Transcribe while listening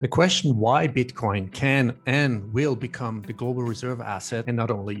The question why Bitcoin can and will become the global reserve asset, and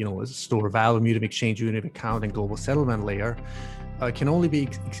not only, as a store of value, mutual exchange unit account, and global settlement layer, can only be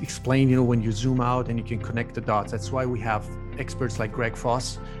explained, when you zoom out and you can connect the dots. That's why we have experts like Greg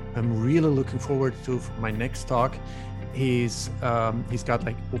Foss. I'm really looking forward to my next talk. He's got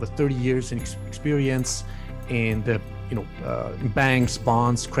like over 30 years in experience in the banks,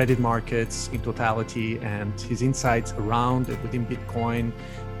 bonds, credit markets in totality, and his insights around within Bitcoin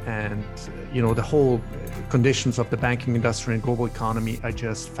and the whole conditions of the banking industry and global economy are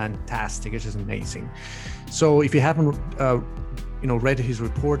just fantastic. It's just amazing. So if you haven't read his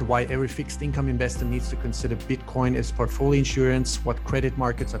report, why every fixed income investor needs to consider Bitcoin as portfolio insurance, what credit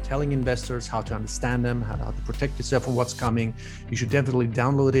markets are telling investors, how to understand them, how to protect yourself from what's coming, you should definitely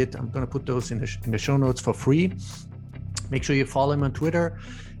download it. I'm going to put those in the show notes for free. Make sure you follow him on Twitter.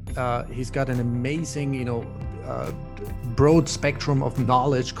 He's got an amazing, broad spectrum of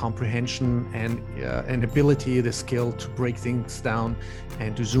knowledge, comprehension, and ability, the skill to break things down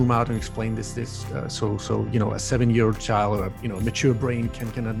and to zoom out and explain this. So a 7-year-old child or a mature brain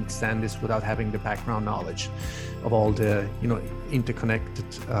can understand this without having the background knowledge of all the interconnected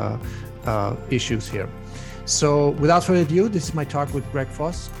issues here. So without further ado, this is my talk with Greg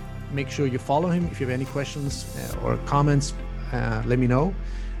Foss. Make sure you follow him. If you have any questions or comments, let me know,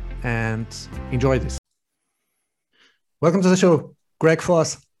 and enjoy this. Welcome to the show, Greg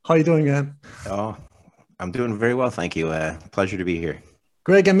Foss. How are you doing, man? Oh, I'm doing very well, thank you. Pleasure to be here.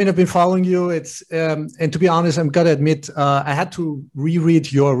 Greg, I've been following you. It's and to be honest, I'm gonna admit I had to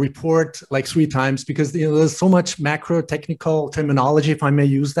reread your report like 3 times because there's so much macro technical terminology, if I may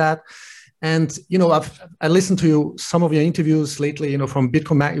use that. And I listened to some of your interviews lately. From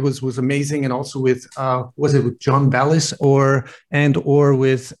Bitcoin Mag, it was amazing, and also with was it with John Ballis or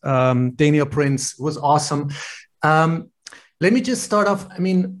with Daniel Prince? It was awesome. Let me just start off.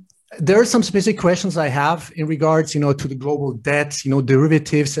 There are some specific questions I have in regards, to the global debt,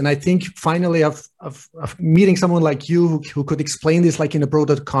 derivatives, and I think finally, of meeting someone like you who could explain this like in a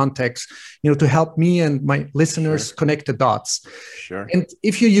broader context, to help me and my listeners connect the dots. Sure. And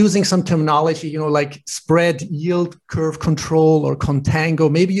if you're using some terminology, like spread, yield curve control, or contango,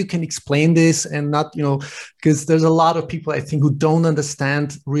 maybe you can explain this and not, because there's a lot of people I think who don't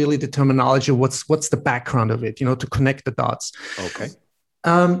understand really the terminology. What's the background of it, to connect the dots. Okay.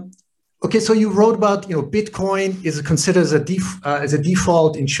 Okay, so you wrote about Bitcoin is considered as a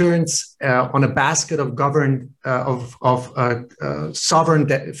default insurance on a basket of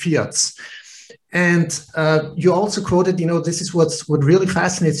sovereign fiats, and you also quoted this is what really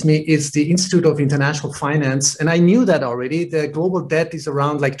fascinates me is the Institute of International Finance, and I knew that already. The global debt is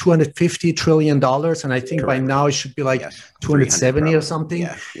around like $250 trillion, and I think by now it should be like 270 or something.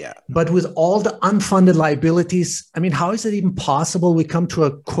 Yeah. But with all the unfunded liabilities, how is it even possible we come to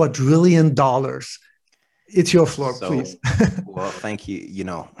 $1 quadrillion? It's your floor, please. Well, thank you.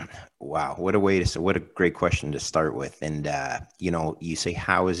 Wow, what a great question to start with. And, you say,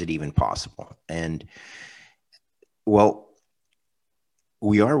 how is it even possible? And well,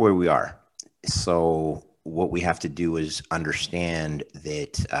 we are where we are. So what we have to do is understand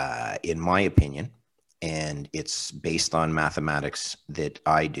that, in my opinion, and it's based on mathematics that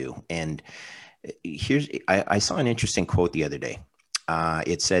I do. And I saw an interesting quote the other day.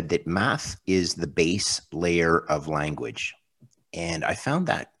 It said that math is the base layer of language. And I found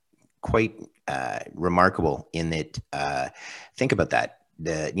that quite remarkable in that, think about that.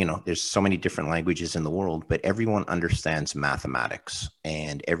 There's so many different languages in the world, but everyone understands mathematics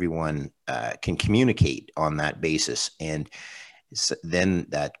and everyone can communicate on that basis. And then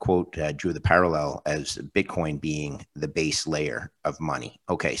that quote drew the parallel as Bitcoin being the base layer of money.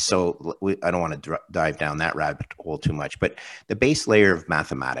 Okay, so I don't want to dive down that rabbit hole too much, but the base layer of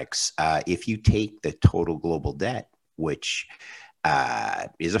mathematics, if you take the total global debt, which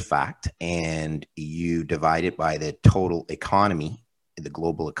is a fact, and you divide it by the total economy, the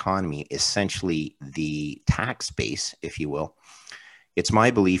global economy, essentially the tax base, if you will, it's my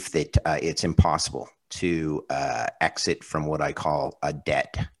belief that it's impossible to exit from what I call a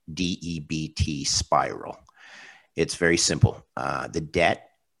debt, DEBT spiral. It's very simple. The debt,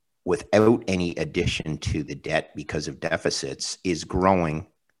 without any addition to the debt because of deficits, is growing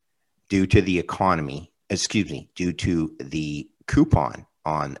due to the due to the coupon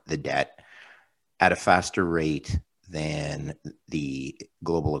on the debt at a faster rate than the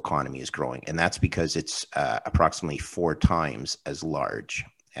global economy is growing. And that's because it's approximately 4 times as large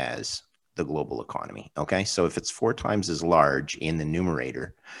as the global economy. Okay. So if it's 4 times as large in the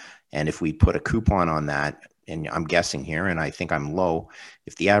numerator, and if we put a coupon on that, and I'm guessing here, and I think I'm low,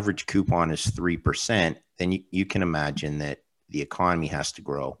 if the average coupon is 3%, then you can imagine that the economy has to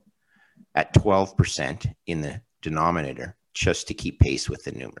grow at 12% in the denominator just to keep pace with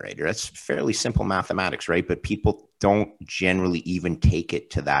the numerator. That's fairly simple mathematics, right? But people don't generally even take it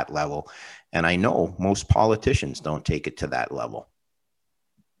to that level. And I know most politicians don't take it to that level.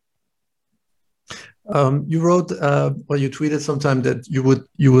 You wrote or you tweeted sometime that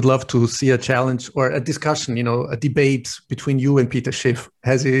you would love to see a challenge or a discussion, a debate between you and Peter Schiff.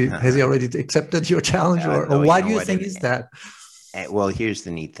 Has he already accepted your challenge, or why do you think is that? Well, here's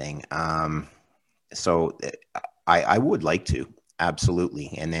the neat thing. So I would like to,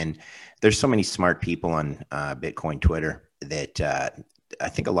 absolutely. And then there's so many smart people on Bitcoin Twitter that I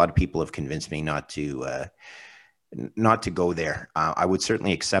think a lot of people have convinced me not to go there. I would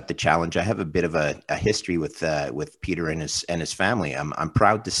certainly accept the challenge. I have a bit of a history with Peter and his family. I'm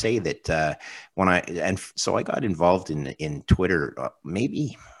proud to say that so I got involved in Twitter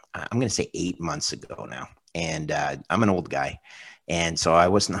maybe I'm going to say 8 months ago now, and I'm an old guy. And so I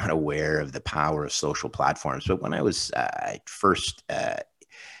was not aware of the power of social platforms. But when I was first a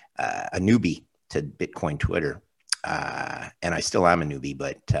newbie to Bitcoin Twitter, and I still am a newbie,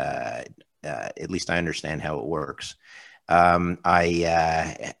 but at least I understand how it works.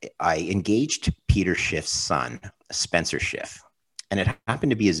 I engaged Peter Schiff's son, Spencer Schiff, and it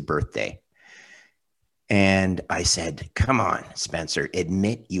happened to be his birthday. And I said, "Come on, Spencer,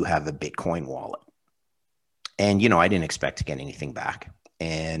 admit you have a Bitcoin wallet." And, I didn't expect to get anything back.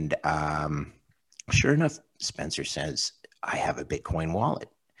 And sure enough, Spencer says, "I have a Bitcoin wallet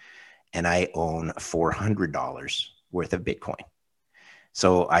and I own $400 worth of Bitcoin."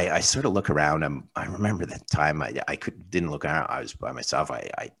 So I sort of look around. I remember that time I didn't look around. I was by myself.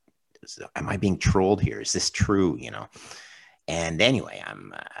 Am I being trolled here? Is this true? And anyway,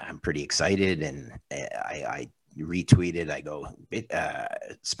 I'm pretty excited, and I retweeted. I go,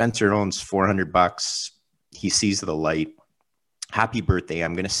 Spencer owns $400. He sees the light. Happy birthday.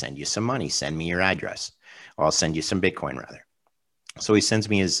 I'm going to send you some money. Send me your address. Or I'll send you some Bitcoin rather. So he sends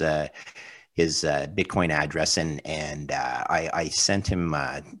me his Bitcoin address, and I sent him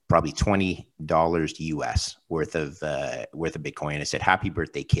probably $20 US worth of Bitcoin. I said, "Happy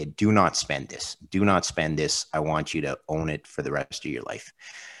birthday, kid. Do not spend this. Do not spend this. I want you to own it for the rest of your life."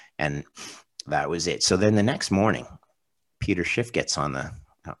 And that was it. So then the next morning, Peter Schiff gets on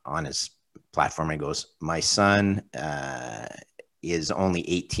his platform and goes, "My son is only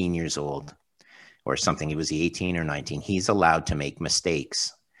 18 years old or something. He was 18 or 19. He's allowed to make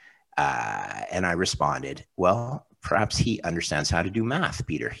mistakes." And I responded, "Well, perhaps he understands how to do math,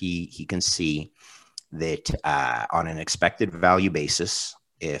 Peter. He can see that on an expected value basis,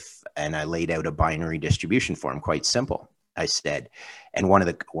 and I laid out a binary distribution for him, quite simple. I said, and one of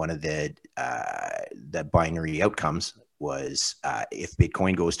the binary outcomes was if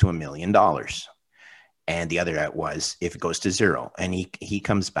Bitcoin goes to $1 million, and the other was if it goes to zero." And he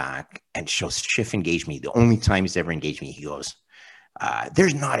comes back and shows Schiff engaged me. The only time he's ever engaged me, he goes,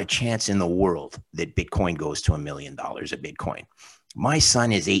 "There's not a chance in the world that Bitcoin goes to $1 million a Bitcoin. My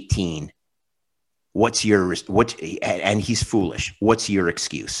son is 18. And he's foolish. What's your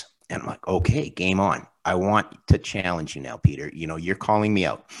excuse?" And I'm like, "Okay, game on. I want to challenge you now, Peter. You're calling me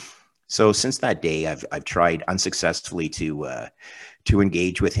out." So since that day, I've tried unsuccessfully to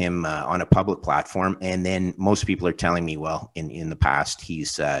engage with him on a public platform, and then most people are telling me, well, in the past, he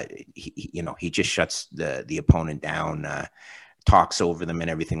just shuts the opponent down, talks over them, and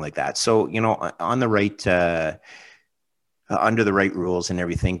everything like that. So on the right. Under the right rules and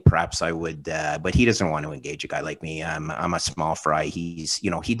everything, perhaps I would, but he doesn't want to engage a guy like me. I'm a small fry. He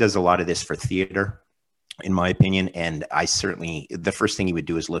does a lot of this for theater, in my opinion. And the first thing he would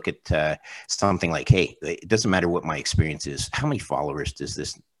do is look at something like, "Hey, it doesn't matter what my experience is. How many followers does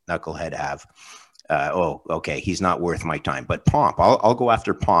this knucklehead have? Okay, he's not worth my time." But Pomp, I'll go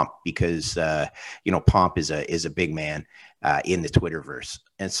after Pomp because, Pomp is a big man in the Twitterverse.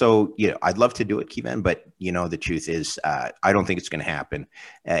 And so, I'd love to do it, Kevin, but the truth is, I don't think it's going to happen.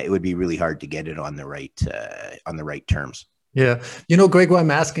 It would be really hard to get it on the right terms. Yeah. Greg, what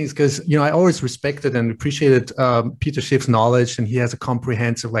I'm asking is because, I always respected and appreciated Peter Schiff's knowledge, and he has a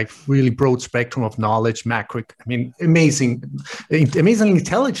comprehensive, really broad spectrum of knowledge, amazingly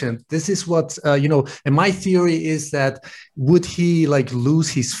intelligent. This is what, and my theory is that would he lose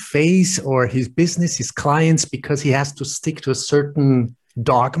his face or his business, his clients, because he has to stick to a certain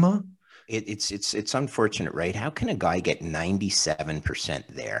dogma? It's unfortunate, right? How can a guy get 97%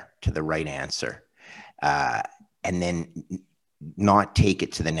 there to the right answer? And then not take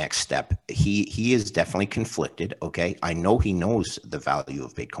it to the next step? He is definitely conflicted. Okay. I know he knows the value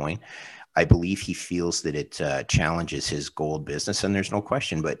of Bitcoin. I believe he feels that it challenges his gold business, and there's no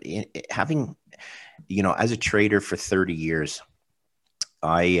question. But having as a trader for 30 years,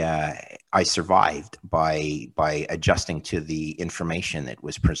 I survived by adjusting to the information that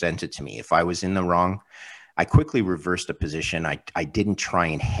was presented to me. If I was in the wrong, I quickly reversed a position. I didn't try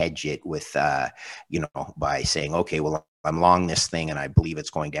and hedge it with, by saying, okay, well, I'm long this thing and I believe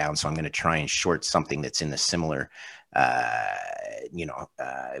it's going down, so I'm going to try and short something that's in the similar,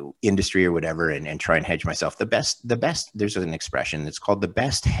 industry or whatever, and try and hedge myself. The best, there's an expression that's called the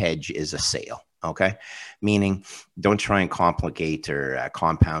best hedge is a sale. Okay. Meaning don't try and complicate or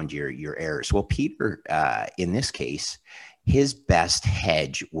compound your errors. Well, Peter, in this case, his best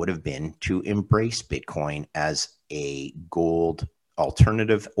hedge would have been to embrace Bitcoin as a gold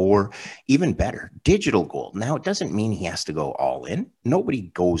alternative, or even better, digital gold. Now, it doesn't mean he has to go all in. Nobody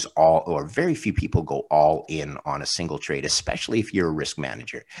goes all, or very few people go all in on a single trade, especially if you're a risk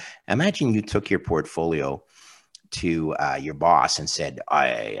manager. Imagine you took your portfolio to your boss and said,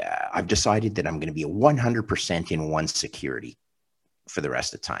 I've decided that I'm going to be 100% in one security for the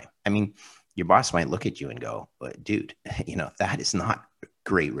rest of the time. I mean, your boss might look at you and go, dude, that is not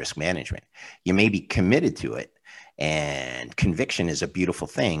great risk management. You may be committed to it, and conviction is a beautiful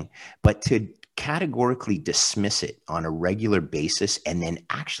thing, but to categorically dismiss it on a regular basis and then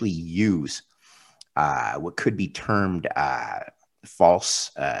actually use what could be termed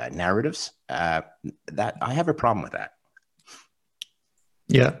false narratives, that I have a problem with that.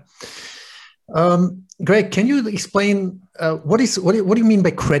 Yeah. Greg, can you explain what do you mean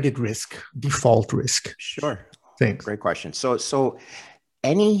by credit risk, default risk? Sure. Thanks. Great question. So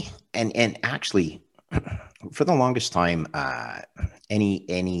any, and actually for the longest time,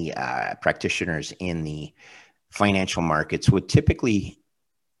 any practitioners in the financial markets would typically,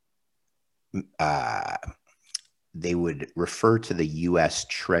 they would refer to the US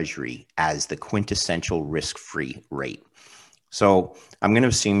Treasury as the quintessential risk-free rate. So I'm going to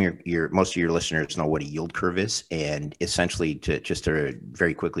assume most of your listeners know what a yield curve is, and essentially, to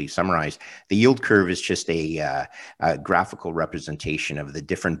very quickly summarize, the yield curve is just a graphical representation of the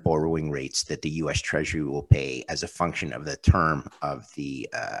different borrowing rates that the U.S. Treasury will pay as a function of the term of the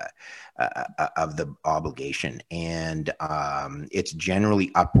obligation, and it's generally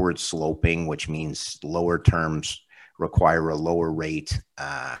upward sloping, which means lower terms require a lower rate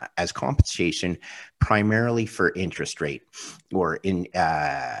as compensation, primarily for interest rate or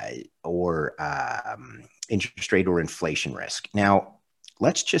interest rate or inflation risk. Now,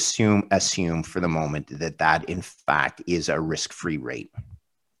 let's just assume for the moment that in fact is a risk-free rate.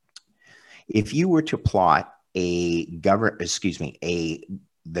 If you were to plot the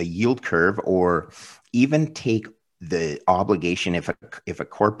yield curve, or even take the obligation, if a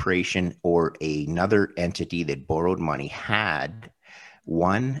corporation or another entity that borrowed money had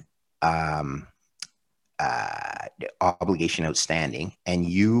one obligation outstanding, and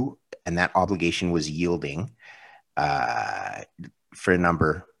that obligation was yielding for a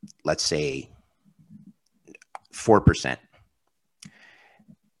number, let's say 4%.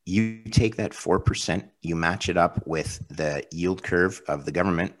 You take that 4%, you match it up with the yield curve of the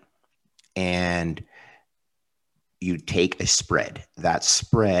government, and you take a spread. That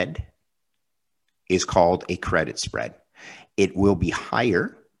spread is called a credit spread. It will be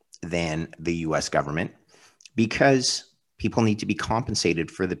higher than the US government because people need to be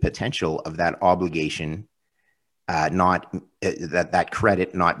compensated for the potential of that obligation, that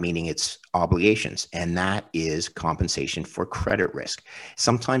credit not meeting its obligations. And that is compensation for credit risk.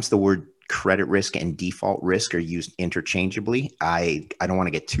 Sometimes the word credit risk and default risk are used interchangeably. I don't want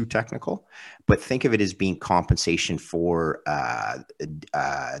to get too technical, but think of it as being compensation for the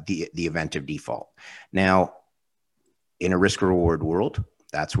event of default. Now, in a risk reward world,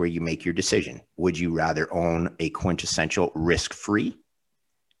 that's where you make your decision. Would you rather own a quintessential risk-free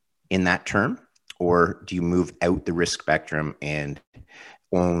in that term, or do you move out the risk spectrum and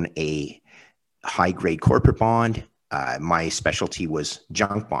own a high-grade corporate bond? My specialty was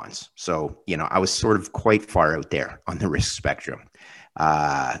junk bonds. So, I was sort of quite far out there on the risk spectrum.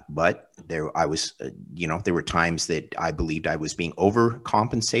 But there were times that I believed I was being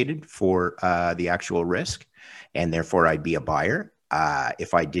overcompensated for the actual risk, and therefore I'd be a buyer.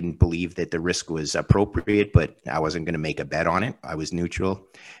 If I didn't believe that the risk was appropriate, but I wasn't going to make a bet on it, I was neutral.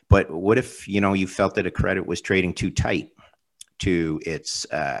 But what if, you felt that a credit was trading too tight to its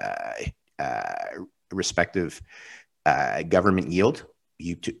respective government yield?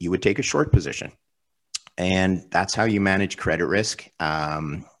 You would take a short position. And that's how you manage credit risk.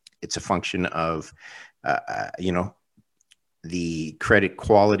 It's a function of, the credit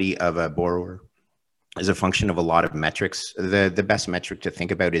quality of a borrower is a function of a lot of metrics. The best metric to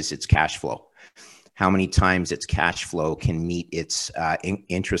think about is its cash flow. How many times its cash flow can meet its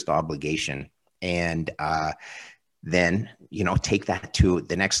interest obligation And then, take that to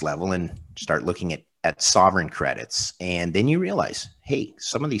the next level and start looking at sovereign credits. And then you realize, hey,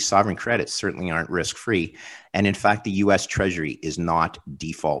 some of these sovereign credits certainly aren't risk-free. And in fact, the US Treasury is not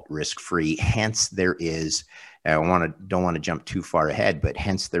default risk-free. Hence, there is, don't want to jump too far ahead, but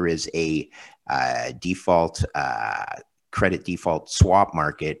hence there is a credit default swap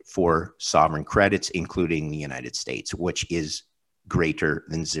market for sovereign credits, including the United States, which is greater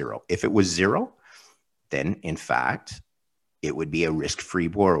than zero. If it was zero, then in fact, it would be a risk-free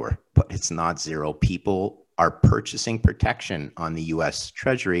borrower, but it's not zero. People are purchasing protection on the US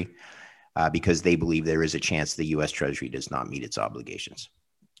Treasury because they believe there is a chance the US Treasury does not meet its obligations.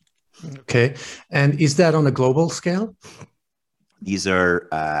 Okay. And is that on a global scale? These are,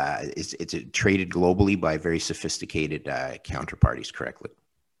 it's traded globally by very sophisticated counterparties, correctly.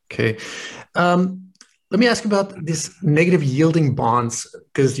 Okay. Let me ask about this negative yielding bonds,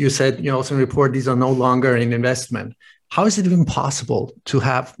 because you said, also in the report, these are no longer an investment. How is it even possible to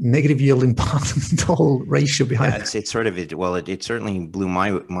have negative yielding bonds? The whole ratio behind it. It's sort of it. Well, it certainly blew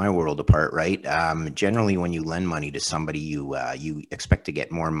my world apart, right? Generally, when you lend money to somebody, you expect to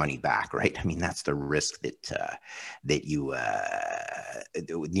get more money back, right? I mean, that's the risk that you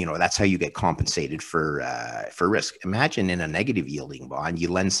that's how you get compensated for risk. Imagine in a negative yielding bond, you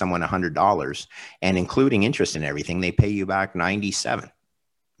lend someone $100, and including interest and everything, they pay you back 97.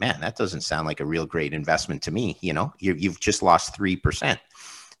 Man, that doesn't sound like a real great investment to me. You've just lost 3%.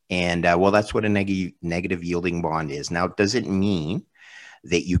 And well, that's what a negative yielding bond is. Now, does it mean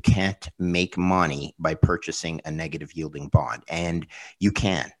that you can't make money by purchasing a negative yielding bond? And you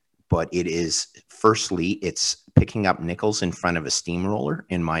can, but it is, firstly, it's picking up nickels in front of a steamroller,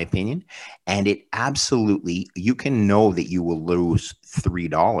 in my opinion. And it absolutely, you can know that you will lose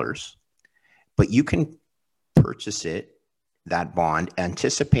 $3, but you can purchase that bond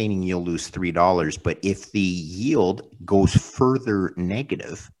anticipating you'll lose $3. But if the yield goes further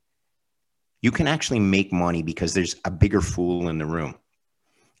negative, you can actually make money because there's a bigger fool in the room,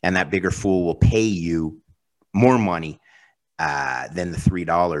 and that bigger fool will pay you more money than the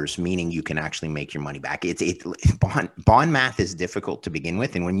 $3, meaning you can actually make your money back. Bond math is difficult to begin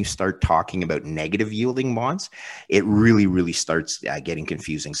with, and when you start talking about negative yielding bonds, it really starts getting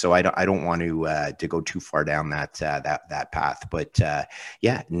confusing. So I don't want to go too far down that path. But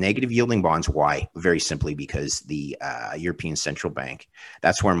yeah, negative yielding bonds. Why? Very simply because the European Central Bank,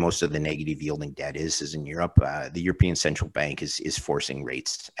 that's where most of the negative yielding debt is in Europe. The European Central Bank is forcing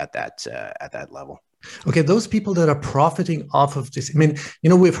rates at that level. Okay, those people that are profiting off of this, I mean,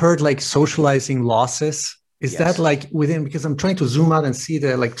 we've heard like socializing losses. Is that like within, because I'm trying to zoom out and see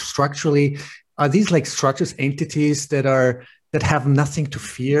that like structurally, are these like structures, entities that have nothing to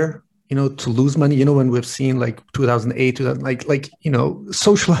fear, to lose money, when we've seen like 2008, 2000,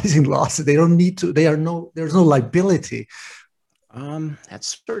 socializing losses, they don't need to, there's no liability.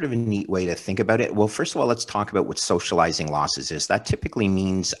 That's sort of a neat way to think about it. Well, first of all, let's talk about what socializing losses is. That typically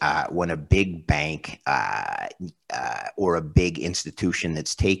means when a big bank or a big institution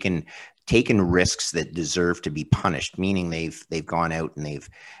that's taken risks that deserve to be punished, meaning they've gone out and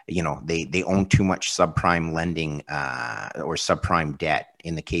they own too much subprime lending or subprime debt.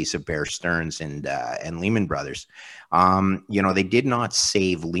 In the case of Bear Stearns and Lehman Brothers, they did not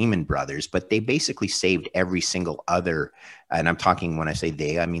save Lehman Brothers, but they basically saved every single other. And I'm talking, when I say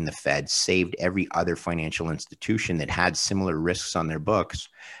they, I mean the Fed saved every other financial institution that had similar risks on their books,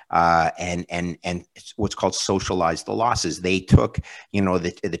 and what's called socialized the losses. They took,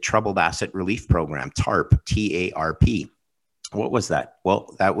 the Troubled Asset Relief Program, TARP, TARP. What was that?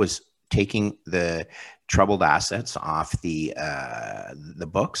 Well, that was taking the troubled assets off the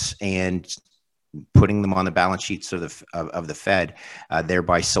books and putting them on the balance sheets of the Fed,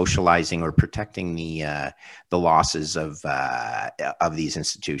 thereby socializing or protecting the losses of these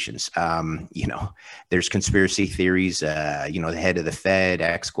institutions. There's conspiracy theories. The head of the Fed,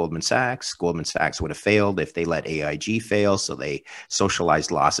 Goldman Sachs would have failed if they let AIG fail, so they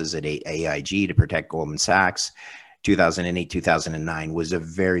socialized losses at AIG to protect Goldman Sachs. 2008, 2009 was a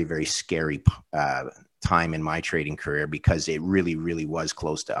very, very scary time in my trading career because it really was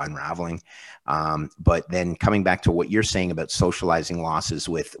close to unraveling. But then coming back to what you're saying about socializing losses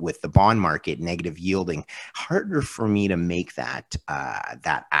with the bond market, negative yielding, harder for me to make that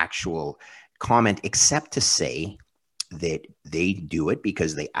actual comment, except to say that they do it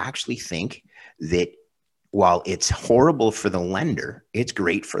because they actually think that while it's horrible for the lender, it's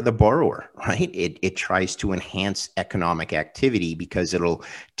great for the borrower, right? It tries to enhance economic activity because it'll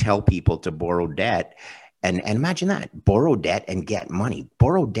tell people to borrow debt. And imagine that, borrow debt and get money,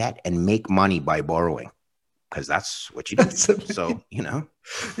 borrow debt and make money by borrowing. because that's what you do. So,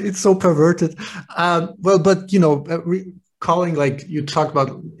 it's so perverted. Well, but calling, like you talked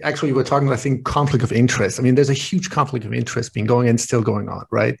about, actually you were talking, I think, conflict of interest. I mean, there's a huge conflict of interest being going and still going on,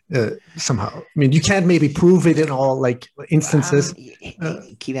 right? Somehow. I mean, you can't maybe prove it in all like instances.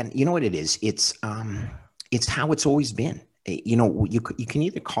 Kevin, you know what it is? It's how it's always been. You can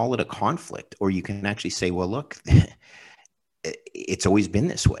either call it a conflict, or you can actually say, well, look, it's always been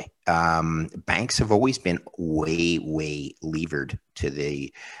this way. Banks have always been way levered to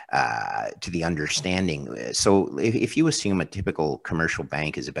the understanding. So if you assume a typical commercial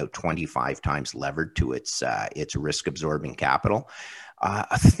bank is about 25 times levered to its risk absorbing capital,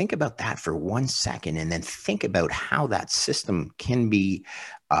 think about that for 1 second, and then think about how that system can be,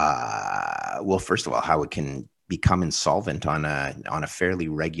 well, first of all, how it can become insolvent on a fairly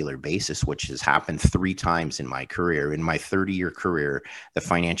regular basis, which has happened 3 times in my career. In my 30-year career, the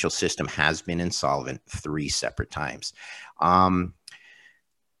financial system has been insolvent 3 separate times.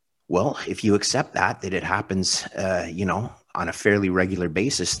 Well, if you accept that it happens, on a fairly regular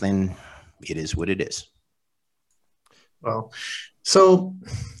basis, then it is what it is. Well, so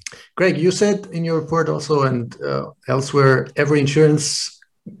Greg, you said in your report also and elsewhere, every insurance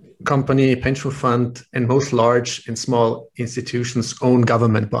company, pension fund, and most large and small institutions own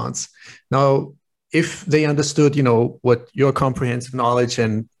government bonds. Now, if they understood, what your comprehensive knowledge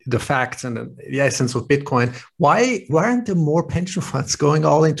and the facts and the essence of Bitcoin, why aren't there more pension funds going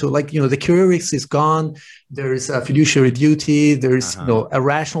all into, like, the carrier risk is gone, there's a fiduciary duty, there's a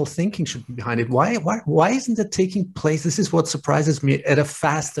rational thinking should be behind it. Why isn't it taking place? This is what surprises me, at a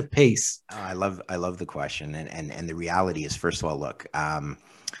faster pace. I love the question, and the reality is, first of all, look.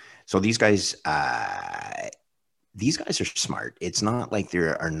 So these guys are smart. It's not like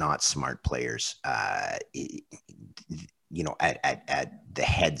there are not smart players, at the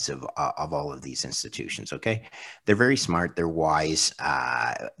heads of all of these institutions. Okay, they're very smart. They're wise.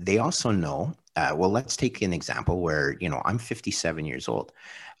 They also know. Well, let's take an example where I'm 57 years old,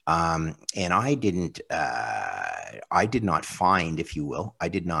 and I did not find, if you will, I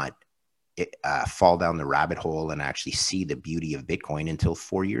did not fall down the rabbit hole and actually see the beauty of Bitcoin until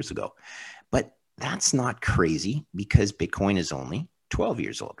 4 years ago. But that's not crazy, because Bitcoin is only 12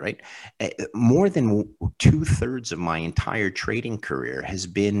 years old, right? More than 2/3 of my entire trading career has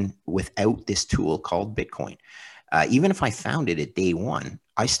been without this tool called Bitcoin. Even if I found it at day one,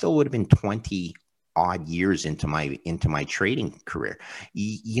 I still would have been 20 odd years into my trading career.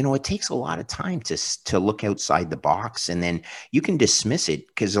 It takes a lot of time to look outside the box, and then you can dismiss it,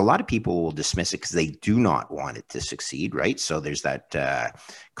 because a lot of people will dismiss it because they do not want it to succeed, right? So there's that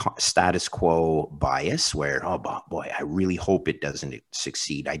status quo bias where, oh boy, I really hope it doesn't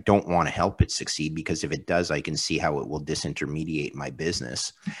succeed. I don't want to help it succeed, because if it does, I can see how it will disintermediate my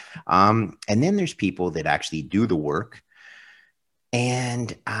business. And then there's people that actually do the work,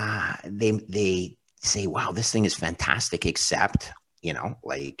 and they say, wow, this thing is fantastic, except,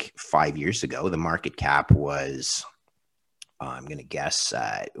 like 5 years ago, the market cap was, I'm going to guess,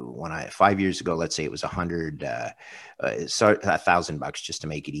 5 years ago, let's say it was $1,000, just to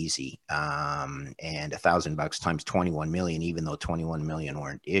make it easy. And $1,000 times 21 million, even though 21 million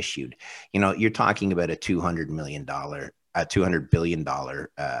weren't issued, you're talking about a $200 billion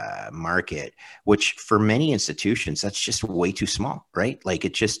market, which for many institutions, that's just way too small, right? Like,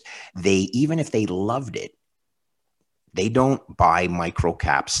 even if they loved it, they don't buy micro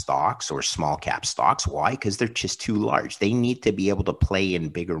cap stocks or small cap stocks. Why? Because they're just too large. They need to be able to play in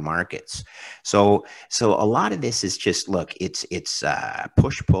bigger markets. So a lot of this is just, look, it's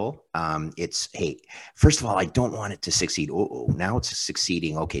push pull. It's, hey, first of all, I don't want it to succeed. Oh, now it's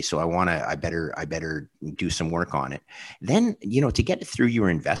succeeding. Okay, so I better do some work on it. Then, to get it through your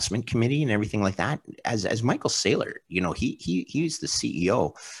investment committee and everything like that. As Michael Saylor, he's the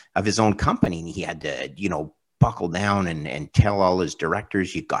CEO of his own company, and he had to, buckle down and tell all his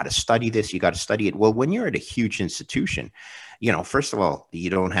directors, you got to study this, you got to study it. Well, when you're at a huge institution, first of all, you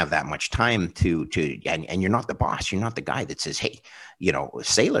don't have that much time and you're not the boss. You're not the guy that says, hey,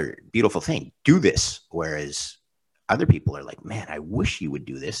 Saylor, beautiful thing, do this. Whereas other people are like, man, I wish you would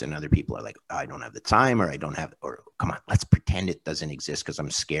do this. And other people are like, I don't have the time, or come on, let's pretend it doesn't exist because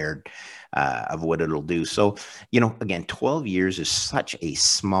I'm scared of what it'll do. So, again, 12 years is such a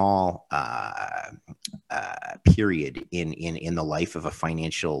small period in the life of a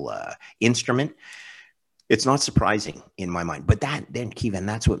financial instrument. It's not surprising in my mind. But then, Kevin,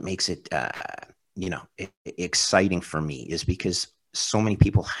 that's what makes it, exciting for me, is because so many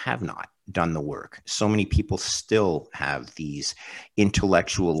people have not done the work. So many people still have these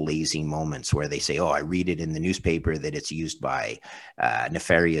intellectual lazy moments where they say, oh, I read it in the newspaper that it's used by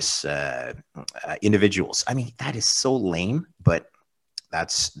nefarious individuals. I mean, that is so lame, but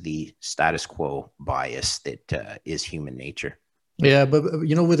that's the status quo bias that is human nature. Yeah, but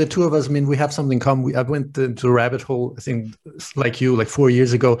with the two of us, I mean, we have something in common. I went into a rabbit hole, I think, like you, like 4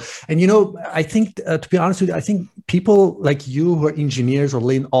 years ago. And I think, to be honest with you, I think people like you who are engineers, or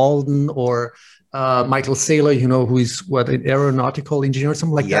Lynn Alden, or Michael Saylor, who is an aeronautical engineer or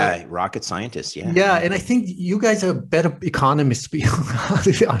something like that. Yeah, rocket scientist. Yeah. Yeah, and I think you guys are better economists, to be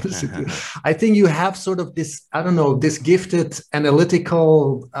honest with you. I think you have sort of I don't know, this gifted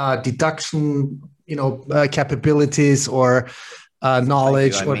analytical deduction, capabilities, or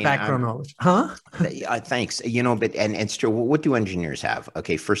knowledge, or background knowledge. Huh? Thanks. But it's true. What do engineers have?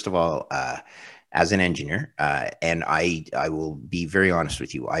 Okay, first of all, as an engineer, and I will be very honest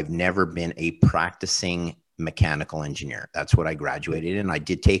with you, I've never been a practicing mechanical engineer. That's what I graduated in. I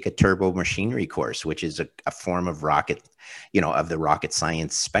did take a turbo machinery course, which is a form of rocket, of the rocket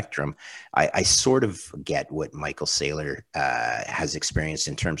science spectrum. I sort of get what Michael Saylor has experienced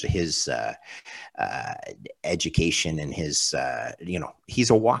in terms of his education and his, he's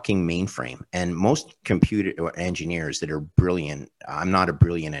a walking mainframe. And most computer engineers that are brilliant, I'm not a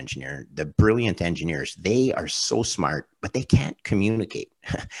brilliant engineer, the brilliant engineers, they are so smart, but they can't communicate.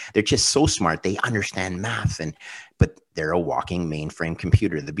 They're just so smart. They understand math, but they're a walking mainframe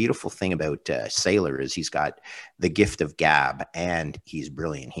computer. The beautiful thing about Saylor is he's got the gift of gab, and he's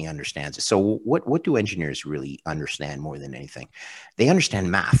brilliant. He understands it. So what do engineers really understand more than anything? They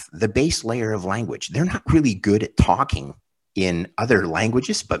understand math, the base layer of language. They're not really good at talking in other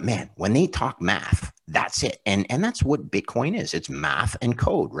languages, but man, when they talk math, that's it. And that's what Bitcoin is. It's math and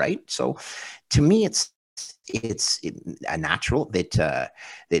code, right? So to me, it's a natural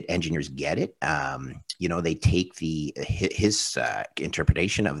that engineers get it. They take his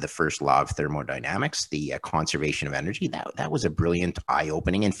interpretation of the first law of thermodynamics, the conservation of energy. That was a brilliant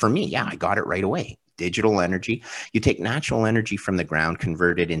eye-opening. And for me, yeah, I got it right away. Digital energy. You take natural energy from the ground,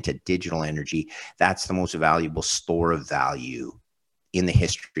 convert it into digital energy. That's the most valuable store of value in the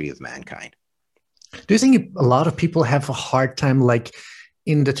history of mankind. Do you think a lot of people have a hard time, like,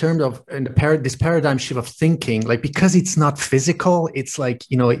 in the terms of this paradigm shift of thinking, like, because it's not physical, it's like,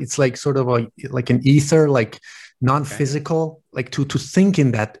 it's like sort of like an ether, like non-physical, like to think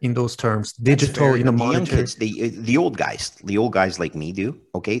in those terms, digital, the monetary. young kids, the old guys like me do.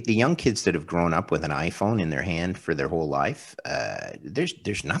 Okay, the young kids that have grown up with an iPhone in their hand for their whole life,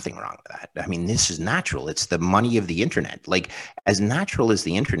 there's nothing wrong with that. I mean, this is natural. It's the money of the internet. Like, as natural as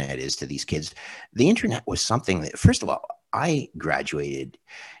the internet is to these kids, the internet was something that, first of all, I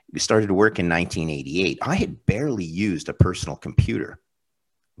started to work in 1988. I had barely used a personal computer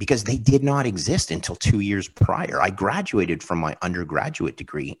because they did not exist until 2 years prior. I graduated from my undergraduate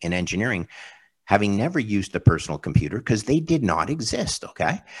degree in engineering having never used a personal computer because they did not exist.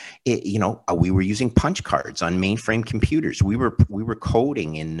 Okay. We were using punch cards on mainframe computers. We were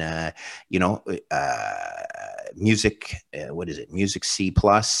coding in, music, Music C+,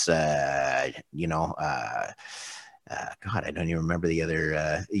 God, I don't even remember the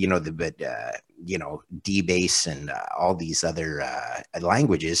other, DBase and all these other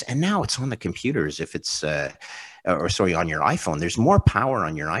languages. And now it's on the computers. If it's, on your iPhone, there's more power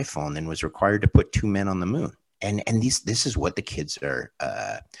on your iPhone than was required to put 2 men on the moon. And this is what the kids are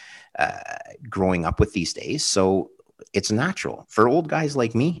growing up with these days. So it's natural. For old guys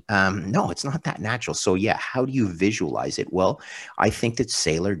like me, no, it's not that natural. So yeah, how do you visualize it? Well, I think that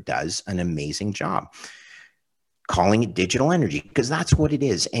Saylor does an amazing job calling it digital energy, because that's what it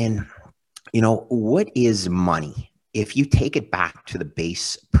is. And, what is money? If you take it back to the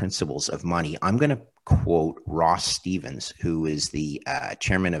base principles of money, I'm going to quote Ross Stevens, who is the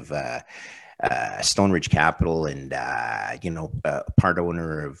chairman of Stone Ridge Capital and, part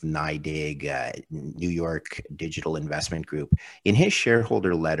owner of NYDIG, New York Digital Investment Group. In his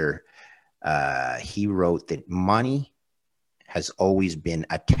shareholder letter, he wrote that money has always been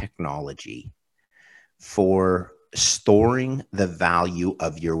a technology for storing the value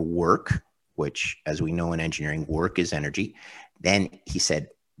of your work, which, as we know in engineering, work is energy. Then he said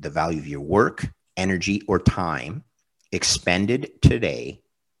the value of your work, energy, or time expended today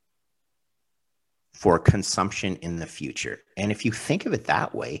for consumption in the future. And if you think of it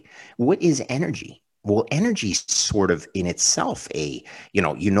that way, what is energy? Well, energy is sort of in itself you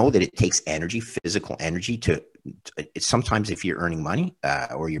know that it takes energy, physical energy to sometimes if you're earning money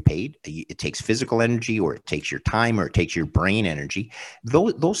or you're paid, it takes physical energy, or it takes your time, or it takes your brain energy.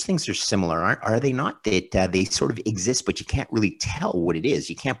 Those things are similar, are they not? That they sort of exist, but you can't really tell what it is.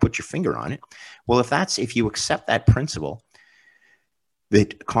 You can't put your finger on it. Well, if you accept that principle,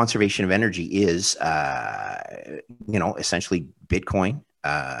 that conservation of energy is, essentially Bitcoin,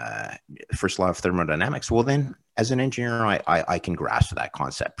 first law of thermodynamics. Well, then as an engineer, I can grasp that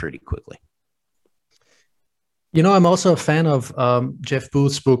concept pretty quickly. I'm also a fan of Jeff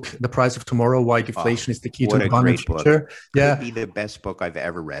Booth's book, The Price of Tomorrow: Why Deflation is the Key to What a Abundant great Future. book. Could be the best book I've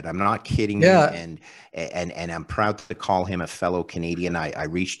ever read. I'm not kidding you. And I'm proud to call him a fellow Canadian. I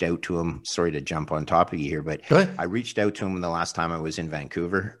reached out to him. Sorry to jump on top of you here, but I reached out to him the last time I was in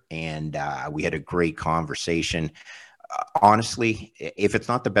Vancouver, and we had a great conversation. Honestly, if it's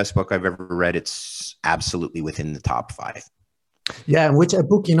not the best book I've ever read, it's absolutely within the top 5. Yeah, and which a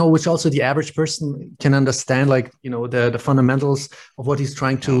book, which also the average person can understand, like, the fundamentals of what he's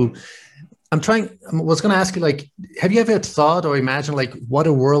trying to. I was going to ask you, like, have you ever thought or imagined, like, what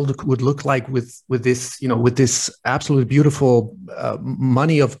a world would look like with this, with this absolute beautiful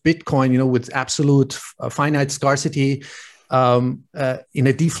money of Bitcoin, with absolute finite scarcity in a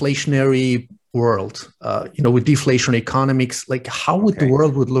deflationary world, with deflationary economics? Like, how would the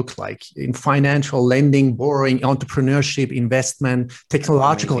world would look like in financial lending, borrowing, entrepreneurship, investment,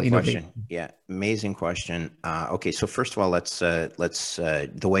 technological innovation? Yeah, amazing question. Okay, so first of all, let's the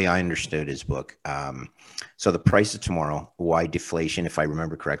way I understood his book. So The Price of Tomorrow: Why Deflation. If I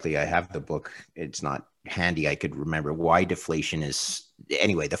remember correctly, I have the book. It's not handy. I could remember why deflation is.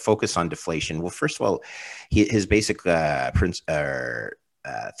 Anyway, the focus on deflation. Well, first of all, his basic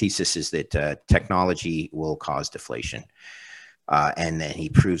thesis is that technology will cause deflation, and then he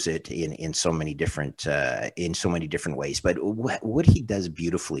proves it in so many different ways. But what he does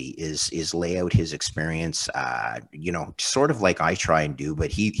beautifully is lay out his experience, sort of like I try and do.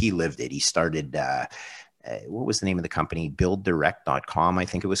 But he lived it. He started. What was the name of the company? BuildDirect.com, I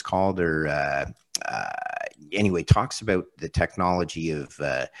think it was called, or anyway, talks about the technology of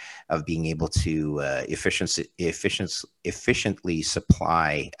being able to efficiently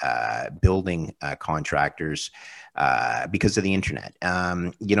supply building contractors because of the internet.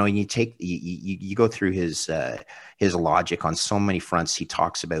 And you go through his logic on so many fronts. He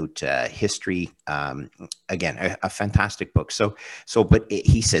talks about history. Again, a fantastic book. But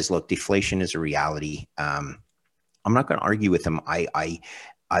he says, look, deflation is a reality. I'm not going to argue with him.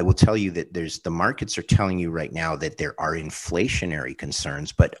 I will tell you that the markets are telling you right now that there are inflationary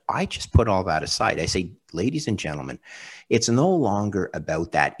concerns, but I just put all that aside. I say, ladies and gentlemen, it's no longer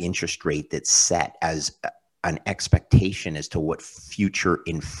about that interest rate that's set as an expectation as to what future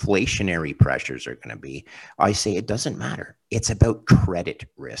inflationary pressures are going to be. I say it doesn't matter. It's about credit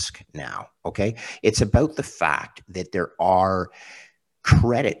risk now, okay? It's about the fact that there are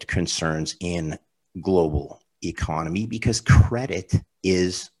credit concerns in global economy because credit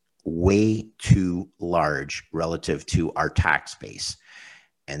is way too large relative to our tax base.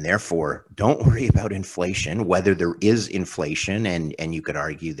 And therefore, don't worry about inflation, whether there is inflation. And you could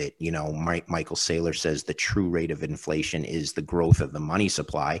argue that, Michael Saylor says the true rate of inflation is the growth of the money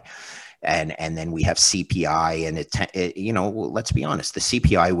supply. And then we have CPI, and let's be honest, the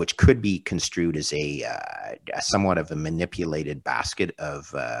CPI, which could be construed as a somewhat of a manipulated basket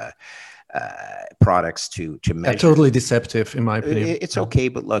of products to measure. Totally deceptive, in my opinion. It's okay,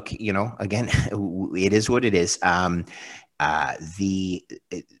 but look, again, it is what it is. That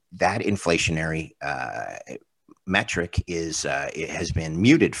inflationary metric it has been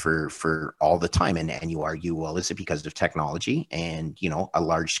muted for all the time, and you argue, well, is it because of technology? And a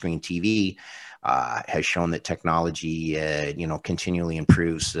large screen TV has shown that technology continually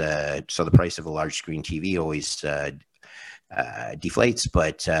improves. So the price of a large screen TV always deflates,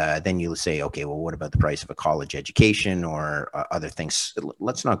 but then you'll say, okay, well, what about the price of a college education or other things?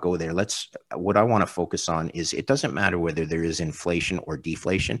 Let's not go there. What I want to focus on is it doesn't matter whether there is inflation or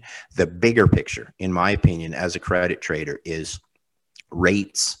deflation. The bigger picture, in my opinion, as a credit trader, is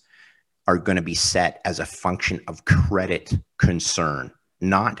rates are going to be set as a function of credit concern,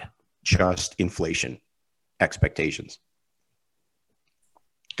 not just inflation expectations.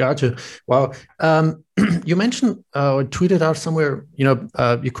 Gotcha. Well, You mentioned or tweeted out somewhere,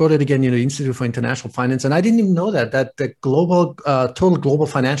 you quoted again, the Institute for International Finance, and I didn't even know that the global total global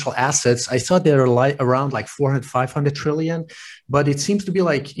financial assets, I thought they were around like 400, 500 trillion, but it seems to be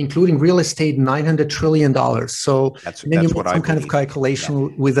like including real estate, $900 trillion. So That's then you made what I some kind of believe. calculation Yeah.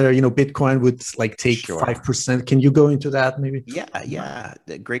 whether, Bitcoin would like take Sure. 5%. Can you go into that maybe? Yeah.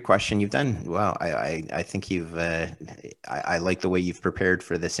 Great question. You've done well. I think you've. I like the way you've prepared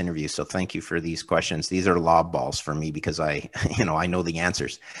for this interview. So thank you for these questions. These are lob balls for me because I, I know the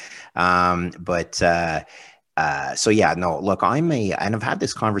answers. So yeah, no. Look, and I've had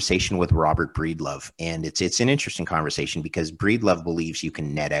this conversation with Robert Breedlove, and it's an interesting conversation because Breedlove believes you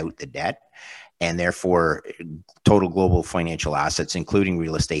can net out the debt. And therefore, total global financial assets, including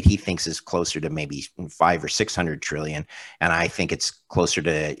real estate, he thinks is closer to maybe 500 or 600 trillion, and I think it's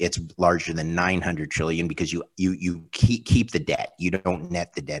larger than 900 trillion because you keep the debt, you don't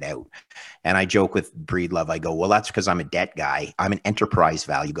net the debt out. And I joke with Breedlove, I go, well, that's because I'm a debt guy, I'm an enterprise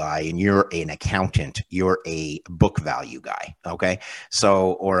value guy, and you're an accountant, you're a book value guy, okay?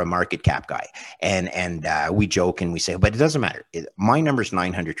 So, or a market cap guy, and we joke and we say, but it doesn't matter. My number is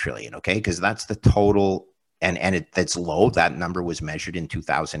 900 trillion, okay? Because that's the total, and that's low. That number was measured in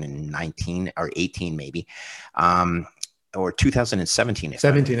 2019 or 18 maybe, or 2017.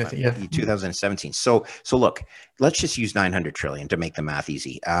 17, I think, yeah. 2017. So look, let's just use 900 trillion to make the math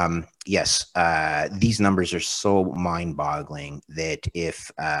easy. Yes, these numbers are so mind-boggling that if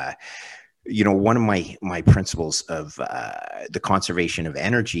one of my principles of the conservation of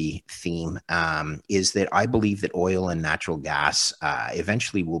energy theme is that I believe that oil and natural gas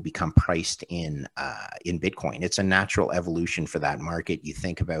eventually will become priced in Bitcoin. It's a natural evolution for that market. You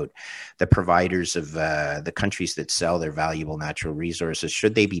think about the providers of the countries that sell their valuable natural resources.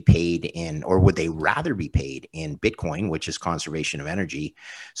 Should they be paid in, or would they rather be paid in Bitcoin, which is conservation of energy,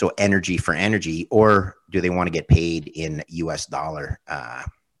 so energy for energy, or do they want to get paid in US dollar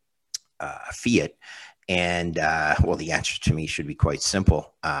fiat? And well, the answer to me should be quite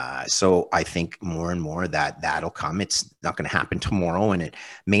simple. So I think more and more that'll come. It's not going to happen tomorrow, and it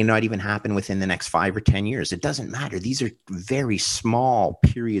may not even happen within the next 5 or 10 years. It doesn't matter. These are very small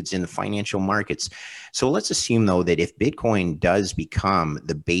periods in the financial markets. So let's assume, though, that if Bitcoin does become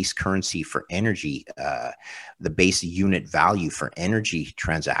the base currency for energy, the base unit value for energy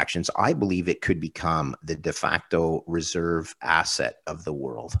transactions, I believe it could become the de facto reserve asset of the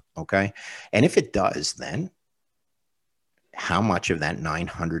world. Okay. And if it does, then how much of that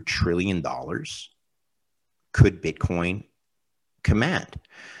 $900 trillion could Bitcoin command?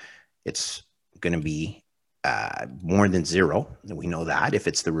 It's going to be more than zero. We know that if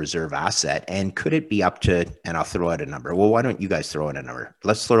it's the reserve asset. And could it be up to, and I'll throw out a number. Well, why don't you guys throw out a number?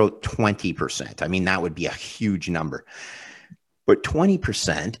 Let's throw out 20%. I mean, that would be a huge number. But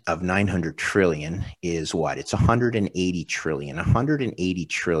 20% of 900 trillion is what? It's 180 trillion. 180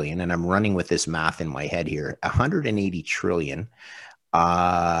 trillion, and I'm running with this math in my head here. 180 trillion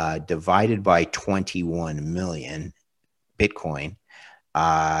divided by 21 million Bitcoin.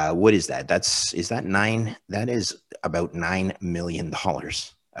 What is that? That is about $9 million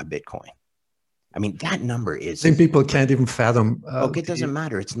a Bitcoin. I mean, that number is... I think people can't even fathom. Okay, it doesn't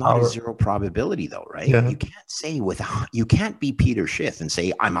matter. It's not a zero probability, though, right? Yeah. You can't say you can't be Peter Schiff and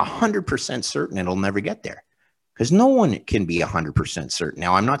say, I'm 100% certain it'll never get there. Because no one can be 100% certain.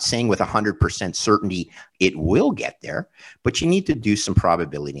 Now, I'm not saying with 100% certainty it will get there, but you need to do some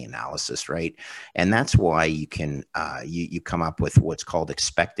probability analysis, right? And that's why you can you come up with what's called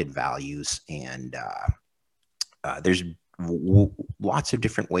expected values, and there's lots of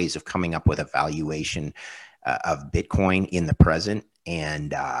different ways of coming up with a valuation of Bitcoin in the present.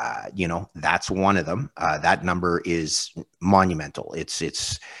 And, that's one of them. That number is monumental.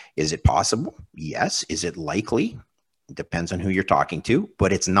 Is it possible? Yes. Is it likely? It depends on who you're talking to,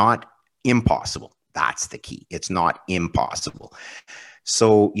 but it's not impossible. That's the key. It's not impossible.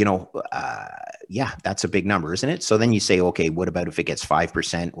 So, yeah, that's a big number, isn't it? So then you say, okay, what about if it gets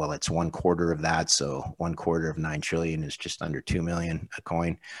 5%? Well, it's 1/4 of that. So 1/4 of 9 trillion is just under 2 million a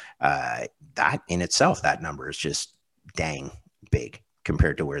coin. That in itself, that number is just dang big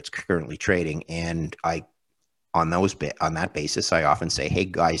compared to where it's currently trading. And on that basis, I often say, hey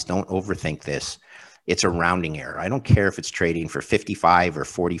guys, don't overthink this. It's a rounding error. I don't care if it's trading for 55 or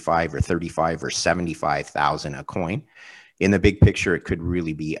 45 or 35 or 75,000 a coin. In the big picture, it could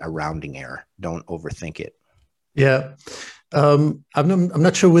really be a rounding error. Don't overthink it. Yeah. I'm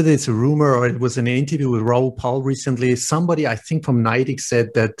not sure whether it's a rumor or it was in an interview with Raoul Pal recently. Somebody, I think from NITIC, said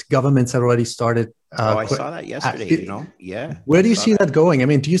that governments had already started Oh, I saw that yesterday, you know? Yeah, Where I do you saw see that. that going? I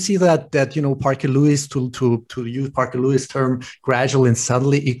mean, do you see that you know, Parker Lewis, to use Parker Lewis term, gradual and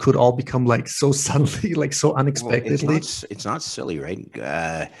suddenly it could all become like so suddenly, like so Well, unexpectedly? it's not silly, right?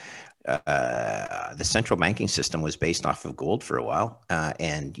 The central banking system was based off of gold for a while,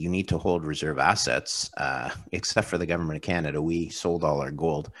 and you need to hold reserve assets. Except for the government of Canada, we sold all our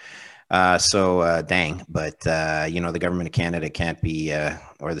gold. Dang, but you know, the government of Canada can't be,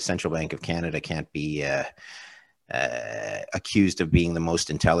 or the Central Bank of Canada can't be accused of being the most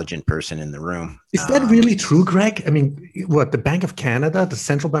intelligent person in the room. Is that really true, Greg? I mean, what, the Bank of Canada, the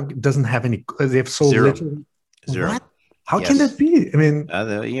central bank doesn't have any, they have so Zero, little. zero. What? How can Yes. that be? I mean,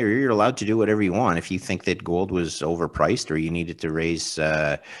 You're allowed to do whatever you want. If you think that gold was overpriced or you needed to raise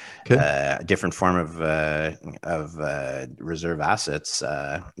okay. a different form of reserve assets,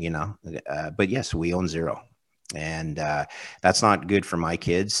 you know. But yes, we own zero, and that's not good for my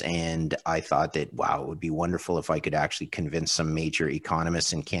kids. And I thought that, wow, it would be wonderful if I could actually convince some major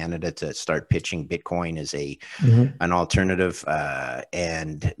economists in Canada to start pitching Bitcoin as an alternative.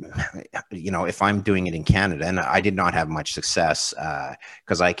 And you know, if I'm doing it in Canada, and I did not have much success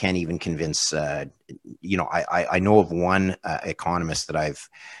because I can't even convince. You know, I know of one economist that I've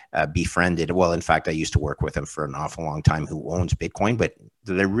befriended. Well, in fact, I used to work with him for an awful long time who owns Bitcoin, but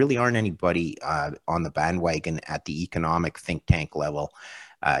there really aren't anybody on the bandwagon at the economic think tank level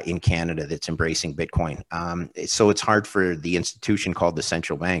in Canada that's embracing Bitcoin. So it's hard for the institution called the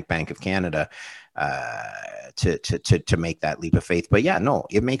Central Bank of Canada, to make that leap of faith. But yeah, no,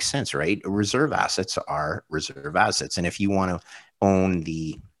 it makes sense, right? Reserve assets are reserve assets, and if you want to own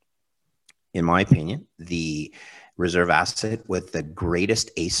in my opinion, the reserve asset with the greatest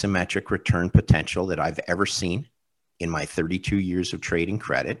asymmetric return potential that I've ever seen in my 32 years of trading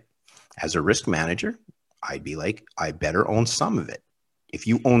credit, as a risk manager, I'd be like, I better own some of it. If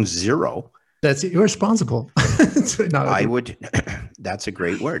you own zero, that's irresponsible. I would, that's a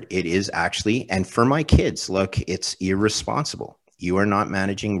great word. It is actually, and for my kids, look, it's irresponsible. You are not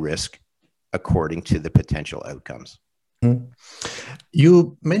managing risk according to the potential outcomes.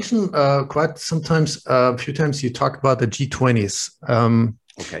 You mentioned quite sometimes, a few times, you talk about the G20s.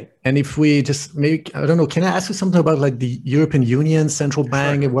 Okay. And if we just maybe, I don't know, can I ask you something about like the European Union Central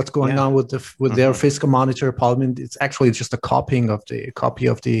Bank and what's going on with their fiscal monetary parliament? It's actually just a copy of the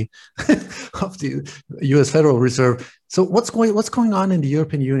of the U.S. Federal Reserve. So what's going on in the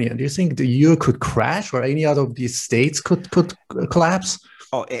European Union? Do you think the euro could crash, or any other of these states could collapse?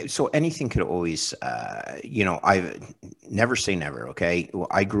 Oh, so anything could always, you know, I never say never. Okay. Well,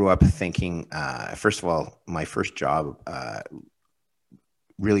 I grew up thinking, first of all, my first job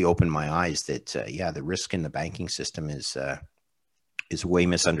really opened my eyes that, yeah, the risk in the banking system is way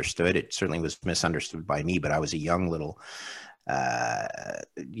misunderstood. It certainly was misunderstood by me, but I was a young little,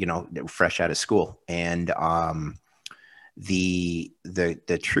 you know, fresh out of school. And the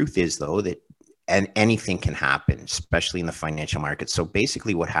truth is, though, that anything can happen, especially in the financial markets. So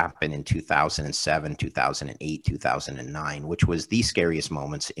basically what happened in 2007, 2008, 2009, which was the scariest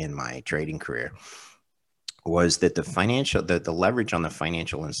moments in my trading career, was that the leverage on the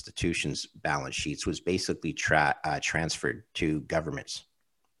financial institutions' balance sheets was basically transferred to governments.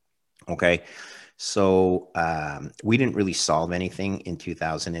 Okay. So we didn't really solve anything in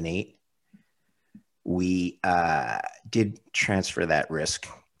 2008. We did transfer that risk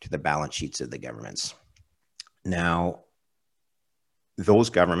to the balance sheets of the governments. Now,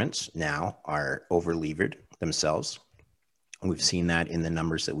 those governments now are over-levered themselves. We've seen that in the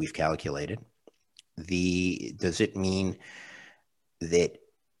numbers that we've calculated. Does it mean that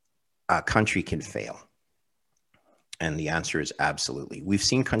a country can fail? And the answer is absolutely. We've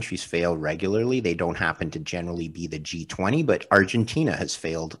seen countries fail regularly. They don't happen to generally be the G20, but Argentina has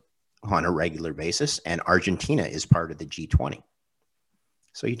failed on a regular basis, and Argentina is part of the G20.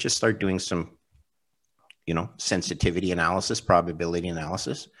 So you just start doing some, you know, sensitivity analysis, probability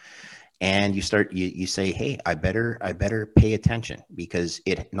analysis, and you say, hey, I better pay attention, because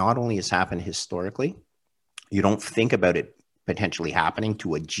it not only has happened historically, you don't think about it potentially happening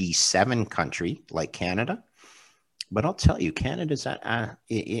to a G7 country like Canada, but I'll tell you, Canada's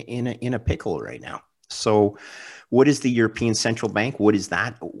in a pickle right now. So what is the European Central Bank? What is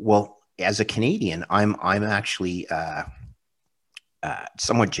that? Well, as a Canadian, I'm actually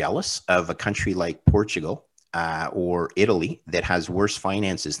somewhat jealous of a country like Portugal or Italy that has worse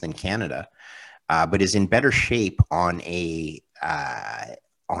finances than Canada, but is in better shape on a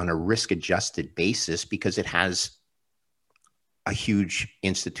risk-adjusted basis, because it has a huge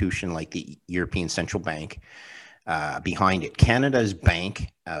institution like the European Central Bank behind it. Canada's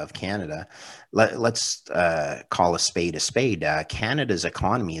Bank of Canada, let's call a spade a spade. Canada's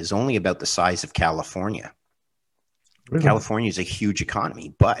economy is only about the size of California. Really? California is a huge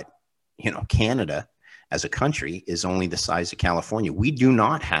economy, but Canada as a country is only the size of California. We do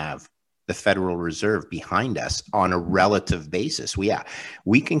not have the Federal Reserve behind us on a relative basis.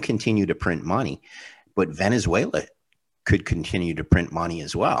 We can continue to print money, but Venezuela could continue to print money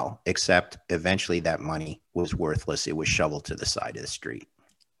as well, except eventually that money was worthless. It was shoveled to the side of the street.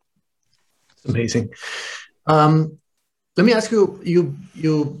 It's amazing. Let me ask you,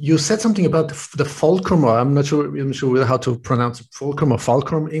 you said something about the Fulcrum, or I'm not sure how to pronounce it, Fulcrum or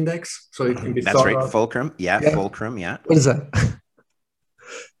Fulcrum index. So it can be That's right, Fulcrum. Yeah, Fulcrum, yeah. What is that?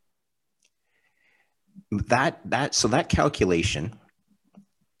 That calculation.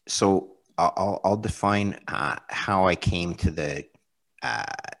 So I'll define how I came to the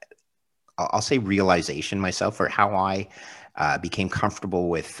I'll say realization myself, or how I became comfortable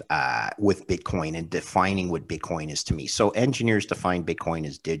with Bitcoin and defining what Bitcoin is to me. So engineers define Bitcoin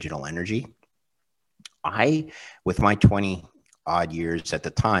as digital energy. With my 20 odd years at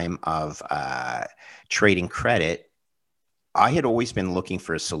the time of trading credit, I had always been looking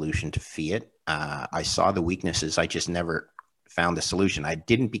for a solution to fiat. I saw the weaknesses. I just never found the solution. I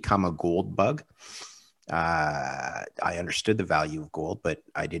didn't become a gold bug. I understood the value of gold, but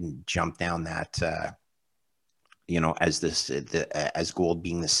I didn't jump down that, as gold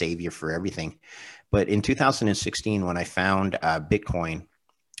being the savior for everything. But in 2016, when I found Bitcoin,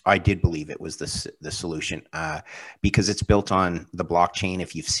 I did believe it was the solution, because it's built on the blockchain.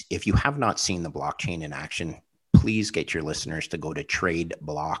 If you have not seen the blockchain in action, please get your listeners to go to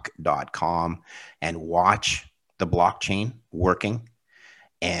tradeblock.com and watch the blockchain working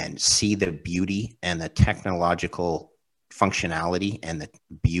and see the beauty and the technological functionality and the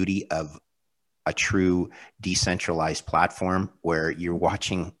beauty of a true decentralized platform where you're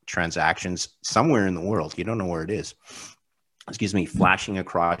watching transactions somewhere in the world. You don't know where it is. Flashing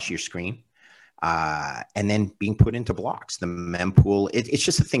across your screen, and then being put into blocks. The mempool, it's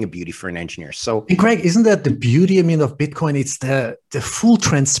just a thing of beauty for an engineer. So, Greg, isn't that the beauty? I mean, of Bitcoin? It's the full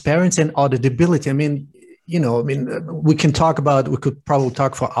transparency and auditability. I mean, we could probably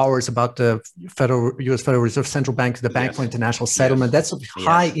talk for hours about the U.S. Federal Reserve Central Bank, the Bank for International Settlement. That's of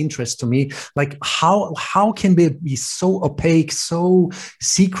high interest to me. Like, how can they be so opaque, so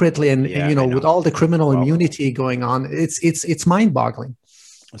secretly, and with all the criminal immunity going on? It's mind-boggling.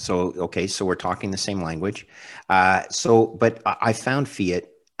 So we're talking the same language. But I found fiat.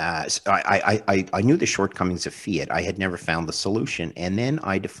 I knew the shortcomings of fiat. I had never found the solution. And then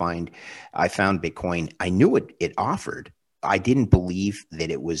I found Bitcoin. I knew it offered. I didn't believe that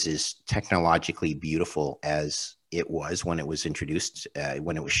it was as technologically beautiful as it was when it was introduced,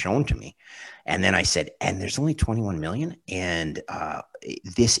 when it was shown to me. And then I said, and there's only 21 million, and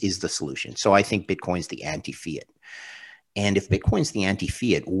this is the solution. So I think Bitcoin's the anti-fiat. And if Bitcoin's the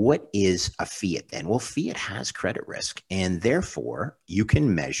anti-fiat, what is a fiat then? Well, fiat has credit risk, and therefore you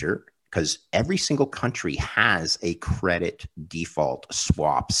can measure, because every single country has a credit default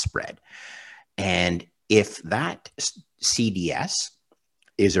swap spread. And if that CDS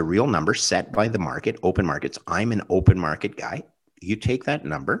is a real number set by the market, open markets, I'm an open market guy, you take that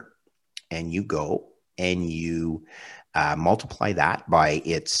number and you go and you multiply that by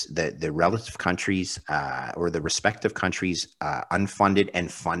the relative countries or the respective countries' unfunded and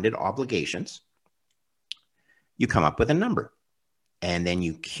funded obligations, you come up with a number. And then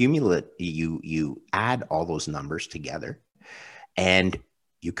you add all those numbers together, and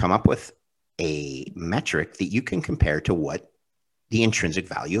you come up with a metric that you can compare to what the intrinsic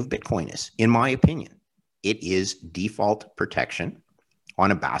value of Bitcoin is. In my opinion, it is default protection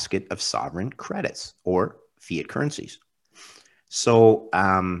on a basket of sovereign credits or fiat currencies. So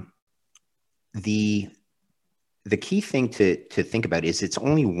the key thing to think about is it's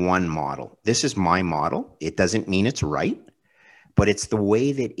only one model. This is my model. It doesn't mean it's right, but it's the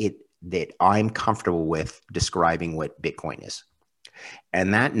way that I'm comfortable with describing what Bitcoin is.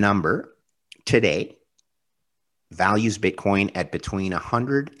 And that number today values Bitcoin at between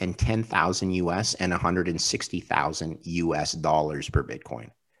 110,000 US and 160,000 US dollars per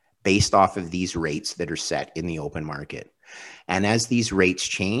Bitcoin, based off of these rates that are set in the open market. And as these rates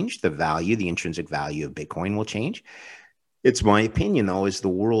change, the intrinsic value of Bitcoin will change. It's my opinion, though, as the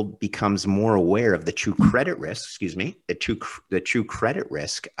world becomes more aware of the true credit risk, the true credit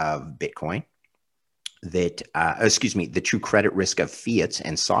risk of Bitcoin, the true credit risk of fiats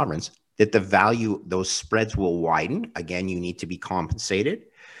and sovereigns, that the value, those spreads will widen. Again, you need to be compensated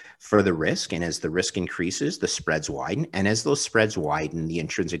for the risk. And as the risk increases, the spreads widen. And as those spreads widen, the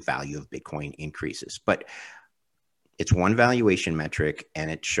intrinsic value of Bitcoin increases. But It's one valuation metric, and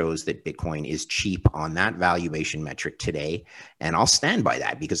it shows that Bitcoin is cheap on that valuation metric today. And I'll stand by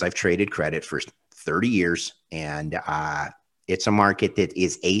that because I've traded credit for 30 years, and it's a market that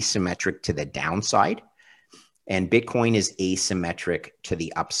is asymmetric to the downside. And Bitcoin is asymmetric to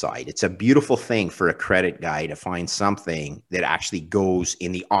the upside. It's a beautiful thing for a credit guy to find something that actually goes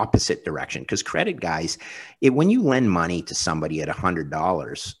in the opposite direction. Because credit guys, when you lend money to somebody at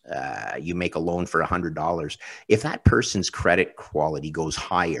 $100, you make a loan for $100. If that person's credit quality goes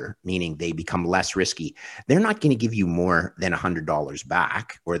higher, meaning they become less risky, they're not going to give you more than $100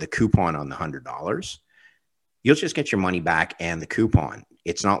 back or the coupon on the $100. You'll just get your money back and the coupon.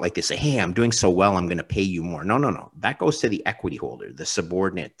 It's not like they say, hey, I'm doing so well, I'm going to pay you more. No. That goes to the equity holder, the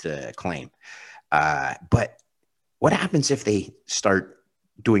subordinate claim. But what happens if they start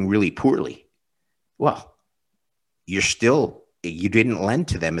doing really poorly? Well, you didn't lend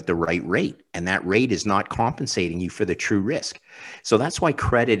to them at the right rate, and that rate is not compensating you for the true risk. So that's why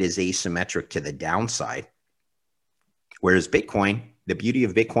credit is asymmetric to the downside. Whereas Bitcoin, the beauty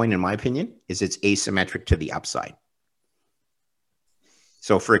of Bitcoin, in my opinion, is it's asymmetric to the upside.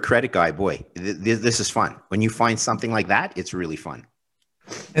 So for a credit guy, boy, this is fun. When you find something like that, it's really fun.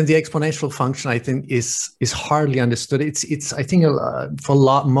 And the exponential function, I think, is hardly understood. It's I think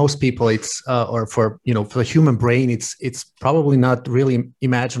for most people, it's or for the human brain, it's probably not really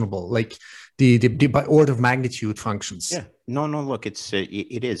imaginable. Like the by order of magnitude functions. Yeah. No. Look, it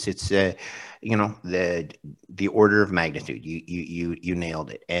is. It's the order of magnitude. You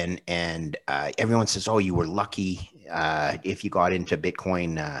nailed it. And everyone says, oh, you were lucky if you got into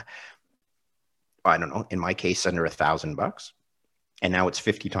Bitcoin. I don't know. In my case, under $1,000, and now it's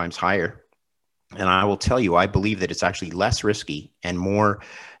 50 times higher. And I will tell you, I believe that it's actually less risky and more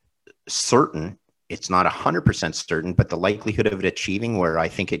certain. It's not 100% certain, but the likelihood of it achieving where I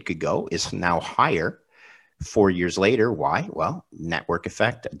think it could go is now higher 4 years later. Why? Well, network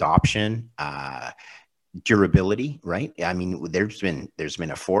effect, adoption, durability, right? I mean, there's been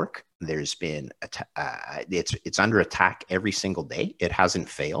a fork. There's been it's under attack every single day. It hasn't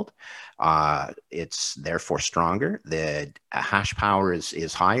failed. It's therefore stronger. The hash power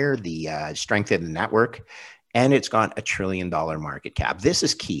is higher. The strength of the network. And it's got $1 trillion market cap. This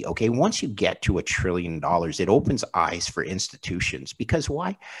is key. Okay. Once you get to $1 trillion, it opens eyes for institutions. Because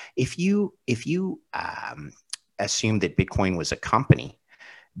why? If you assume that Bitcoin was a company,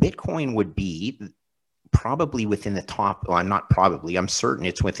 Bitcoin would be probably within the top, well, I'm certain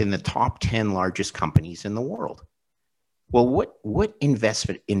it's within the top 10 largest companies in the world. Well, what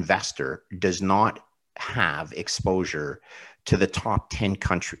investor does not have exposure to the top 10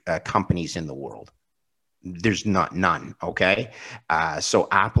 companies in the world? There's none. Okay. So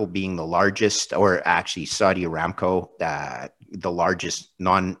Apple being the largest, or actually Saudi Aramco, the largest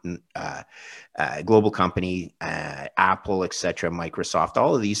global company, Apple, etc., Microsoft,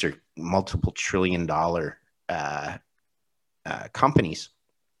 all of these are multiple $1 trillion companies.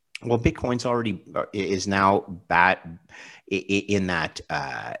 Well, Bitcoin's already is now in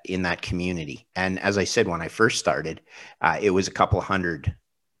that community. And as I said, when I first started, it was a couple $100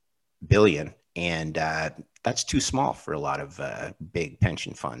 billion. And that's too small for a lot of big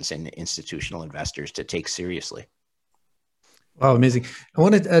pension funds and institutional investors to take seriously. Wow, amazing. I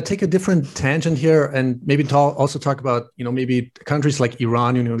want to take a different tangent here and maybe also talk about, maybe countries like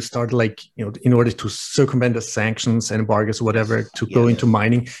Iran, started in order to circumvent the sanctions and embargoes, whatever, to go into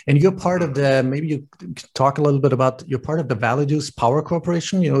mining. And you're part of maybe you talk a little bit about, you're part of the Validus Power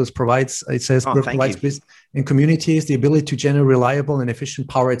Corporation, provides business and communities the ability to generate reliable and efficient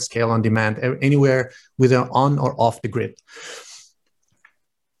power at scale on demand anywhere, whether on or off the grid.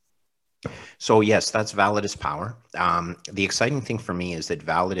 So yes, that's Validus Power. The exciting thing for me is that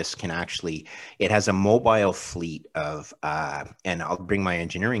Validus it has a mobile fleet of, and I'll bring my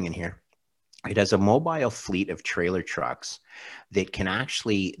engineering in here. It has a mobile fleet of trailer trucks that can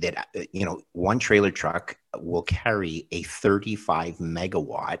one trailer truck will carry a 35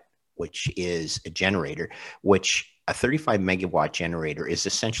 megawatt, which is a generator, which a 35 megawatt generator is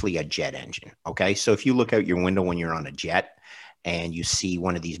essentially a jet engine. Okay. So if you look out your window when you're on a jet, and you see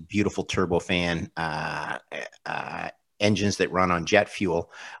one of these beautiful turbofan engines that run on jet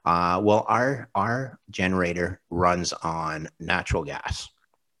fuel, well, our generator runs on natural gas.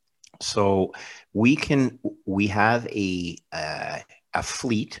 So we have a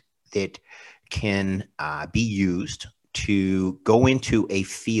fleet that can be used to go into a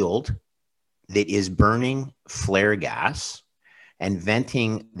field that is burning flare gas and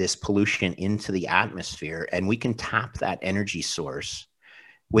venting this pollution into the atmosphere. And we can tap that energy source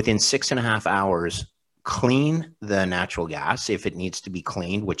within 6.5 hours clean the natural gas if it needs to be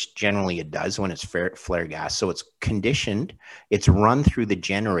cleaned, which generally it does when it's flare gas. So it's conditioned, it's run through the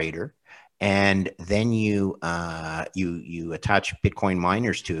generator, and then you attach Bitcoin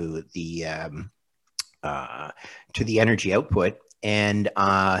miners to the energy output, and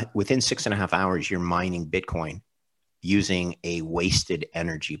within 6.5 hours, you're mining Bitcoin using a wasted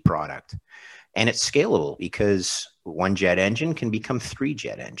energy product. And it's scalable because one jet engine can become 3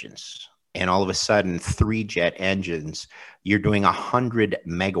 jet engines. And all of a sudden, 3 jet engines, you're doing 100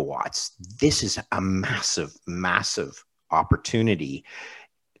 megawatts. This is a massive, massive opportunity,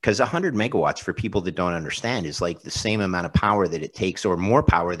 because 100 megawatts, for people that don't understand, is like the same amount of power that it takes, or more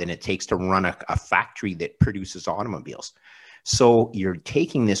power than it takes, to run a factory that produces automobiles. So you're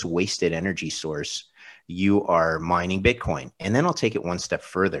taking this wasted energy source, you are mining Bitcoin. And then I'll take it one step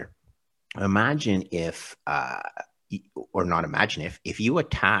further. Imagine if, or not imagine, if you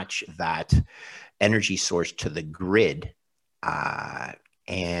attach that energy source to the grid,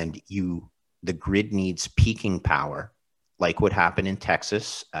 and the grid needs peaking power, like what happened in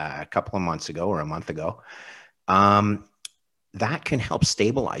Texas a couple of months ago or a month ago, that can help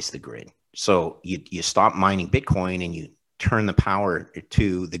stabilize the grid. So you stop mining Bitcoin and you turn the power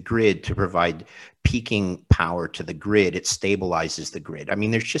to the grid to provide peaking power to the grid. It stabilizes the grid. I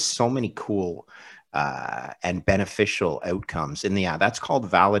mean, there's just so many cool and beneficial outcomes. And yeah, that's called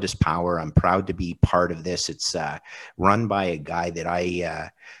Validus Power. I'm proud to be part of this. It's run by a guy that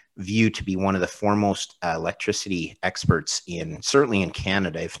I view to be one of the foremost electricity experts certainly in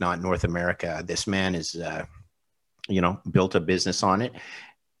Canada, if not North America. This man is, built a business on it,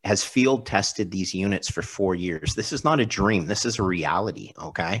 has field tested these units for 4 years. This is not a dream. This is a reality.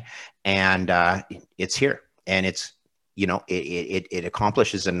 Okay. And it's here, and it's, it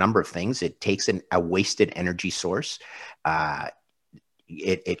accomplishes a number of things. It takes a wasted energy source.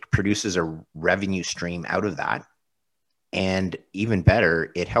 It produces a revenue stream out of that. And even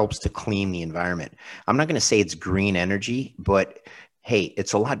better, it helps to clean the environment. I'm not going to say it's green energy, but hey,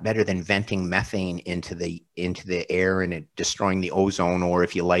 it's a lot better than venting methane into the air and it destroying the ozone, or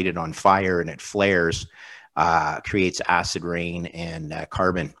if you light it on fire and it flares, creates acid rain and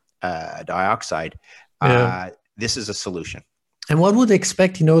carbon dioxide. Yeah. This is a solution. And one would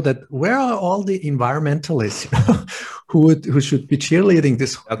expect, that where are all the environmentalists who should be cheerleading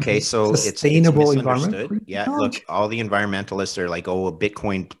this? Okay, so sustainable it's environment. Yeah, look, all the environmentalists are like, "Oh,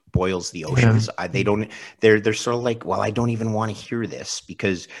 Bitcoin boils the oceans." Yeah. They're sort of like, "Well, I don't even want to hear this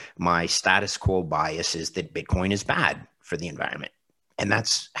because my status quo bias is that Bitcoin is bad for the environment," and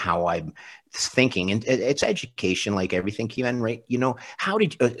that's how I'm thinking. And it's education, like everything, Kevin, right? How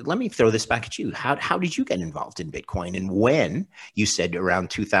did let me throw this back at you. How did you get involved in Bitcoin? And when you said around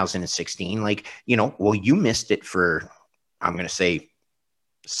 2016, well, you missed it for, I'm going to say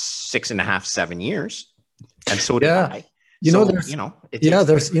 6.5, 7 years. And so did I. There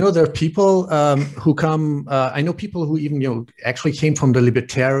are people who come. I know people who even actually came from the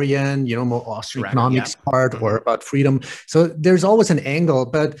libertarian, more Austrian economics part, or about freedom. So there's always an angle.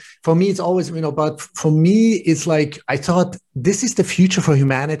 But for me, it's always But for me, it's like I thought this is the future for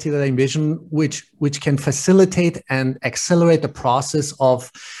humanity that I envision, which can facilitate and accelerate the process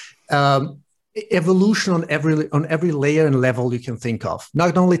of evolution on every layer and level you can think of,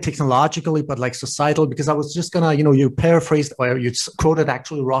 not only technologically but like societal. Because I was just gonna, you paraphrased, or you quoted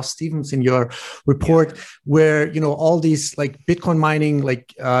actually Ross Stevens in your report, where all these like Bitcoin mining,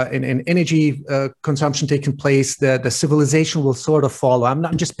 like and energy consumption taking place, the civilization will sort of follow.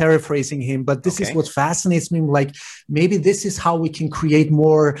 I'm just paraphrasing him, but this is what fascinates me. Like maybe this is how we can create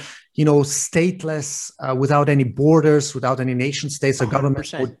more stateless, without any borders, without any nation states or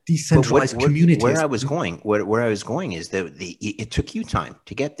governments, or decentralized communities. Where I was going is that it took you time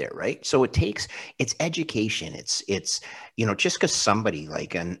to get there, right? So it's education. It's just because somebody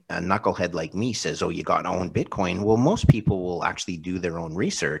like a knucklehead like me says, "Oh, you got to own Bitcoin." Well, most people will actually do their own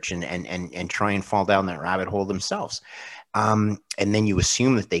research and try and fall down that rabbit hole themselves. And then you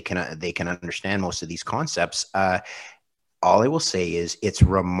assume that they can understand most of these concepts. All I will say is it's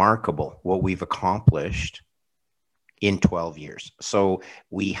remarkable what we've accomplished in 12 years. So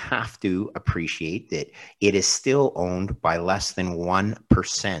we have to appreciate that it is still owned by less than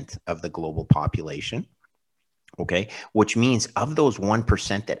 1% of the global population. Okay. Which means of those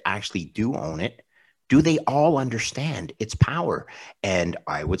 1% that actually do own it, do they all understand its power? And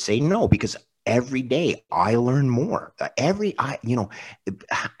I would say no, because every day I learn more.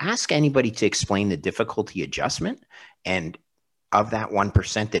 Ask anybody to explain the difficulty adjustment, and of that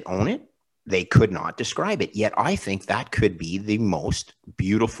 1% that own it, they could not describe it. Yet I think that could be the most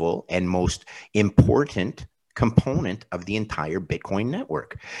beautiful and most important component of the entire Bitcoin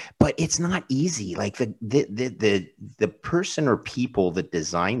network. But it's not easy. Like the person or people that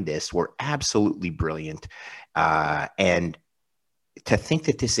designed this were absolutely brilliant. And to think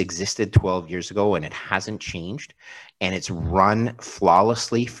that this existed 12 years ago and it hasn't changed and it's run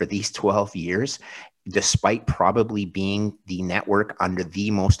flawlessly for these 12 years, despite probably being the network under the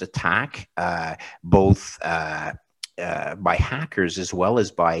most attack, both by hackers as well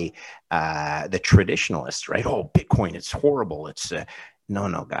as by the traditionalists, right? Oh, Bitcoin, it's horrible. It's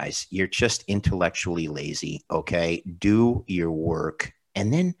no, guys, you're just intellectually lazy. Okay, do your work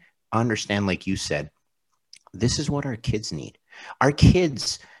and then understand, like you said, this is what our kids need. Our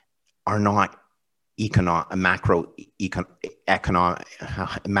kids are not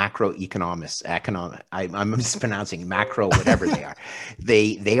macroeconomists. I'm mispronouncing macro, whatever they are.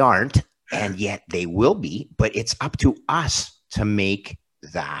 They aren't, and yet they will be. But it's up to us to make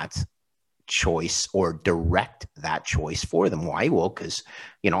that choice or direct that choice for them. Why? Well, because,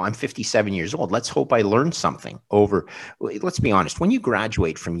 I'm 57 years old. Let's hope I learned something over. Let's be honest. When you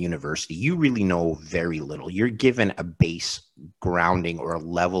graduate from university, you really know very little. You're given a base grounding or a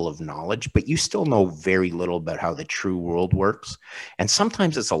level of knowledge, but you still know very little about how the true world works. And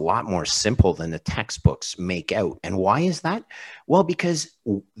sometimes it's a lot more simple than the textbooks make out. And why is that? Well, because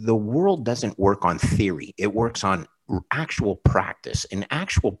the world doesn't work on theory. It works on actual practice, and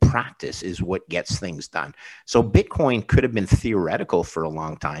actual practice is what gets things done. So Bitcoin could have been theoretical for a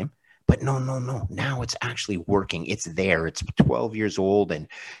long time, but no. Now it's actually working. It's there. It's 12 years old and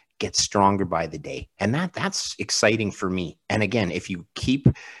gets stronger by the day. And that's exciting for me. And again, if you keep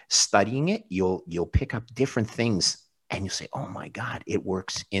studying it, you'll pick up different things and you'll say, oh my God, it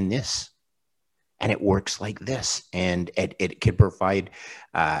works in this. And it works like this, and it can provide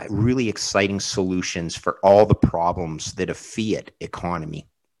really exciting solutions for all the problems that a fiat economy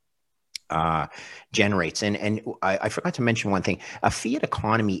generates. And I forgot to mention one thing. A fiat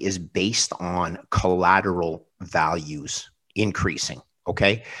economy is based on collateral values increasing.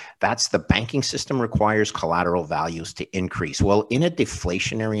 Okay, that's the banking system requires collateral values to increase. Well, in a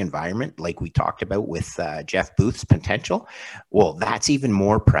deflationary environment, like we talked about with Jeff Booth's potential, well, that's even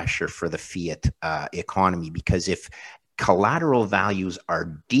more pressure for the fiat economy, because if collateral values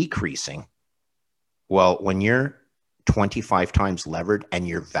are decreasing, well, when you're 25 times levered and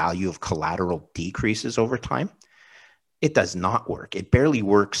your value of collateral decreases over time, it does not work. It barely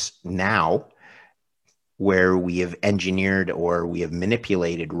works now, where we have engineered or we have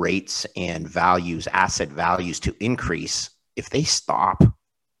manipulated rates and values, asset values to increase. If they stop,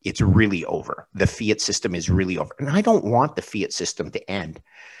 it's really over. The fiat system is really over. And I don't want the fiat system to end.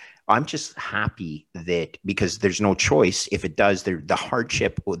 I'm just happy that, because there's no choice. If it does, the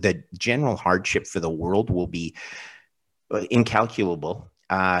hardship, the general hardship for the world will be incalculable.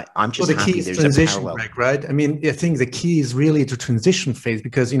 I'm just the key is transition, Greg, right? I mean, I think the key is really the transition phase,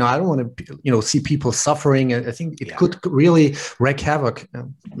 because, I don't want to, see people suffering. I think it could really wreak havoc.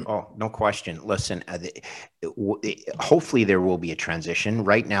 Oh, no question. Listen, hopefully there will be a transition.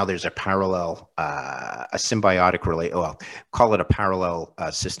 Right now, there's a parallel, a symbiotic call it a parallel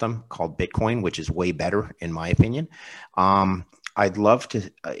system called Bitcoin, which is way better, in my opinion. I'd love to,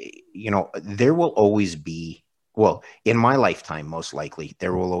 there will always be, well, in my lifetime, most likely,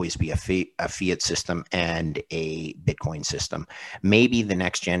 there will always be a fiat system and a Bitcoin system. Maybe the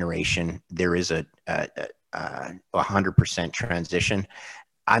next generation, there is a 100% transition.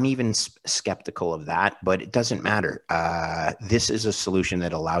 I'm even skeptical of that, but it doesn't matter. This is a solution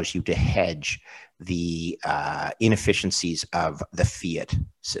that allows you to hedge the inefficiencies of the fiat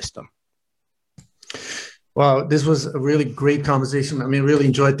system. Well, this was a really great conversation. I mean, really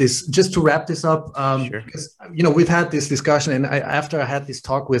enjoyed this. Just to wrap this up, Sure. Because, we've had this discussion, and after I had this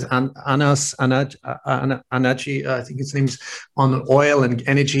talk with Anas Anachi, I think his name's, on oil and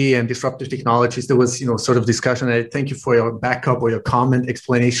energy and disruptive technologies, there was, sort of discussion. I thank you for your backup or your comment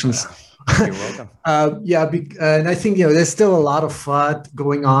explanations. You're welcome. And I think there's still a lot of FUD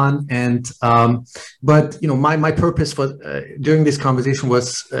going on, and but my purpose for during this conversation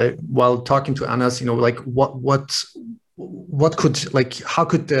was while talking to Anas, like what could, like, how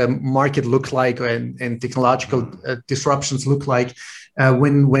could the market look like, and technological disruptions look like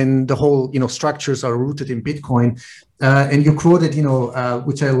when the whole structures are rooted in Bitcoin. And you quoted,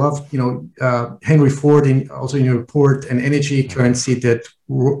 which I love, Henry Ford also in your report, an energy currency that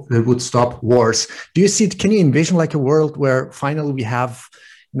would stop wars. Do you see it? Can you envision like a world where finally we have,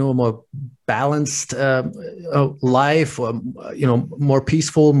 a more balanced life, or, more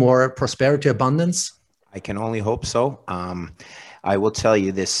peaceful, more prosperity, abundance? I can only hope so. I will tell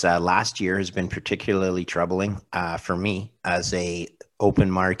you, this last year has been particularly troubling for me as a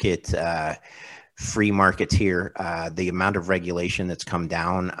open market free marketeer, the amount of regulation that's come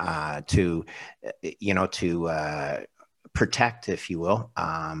down to protect, if you will,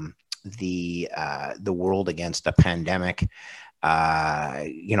 the world against a pandemic. I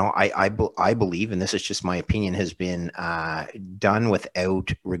believe, and this is just my opinion, has been done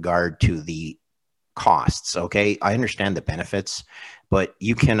without regard to the costs. Okay, I understand the benefits, but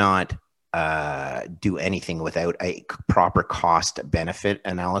you cannot do anything without a proper cost benefit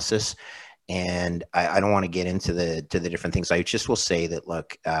analysis. And I don't want to get into the different things. I just will say that,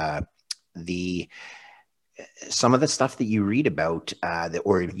 look, some of the stuff that you read about,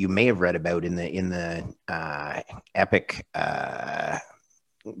 or you may have read about in the epic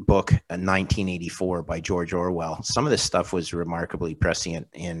book 1984 by George Orwell, some of this stuff was remarkably prescient.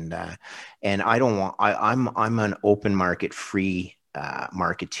 And I'm an open market, free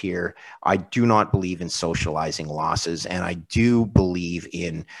marketeer. I do not believe in socializing losses, and I do believe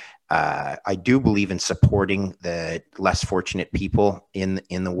in supporting the less fortunate people in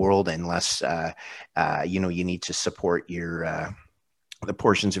the world, and less, you need to support the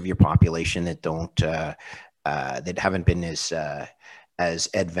portions of your population that don't, that haven't been as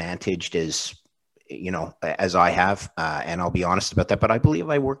advantaged as I have, and I'll be honest about that. But I believe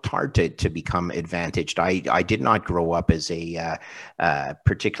I worked hard to become advantaged. I did not grow up as a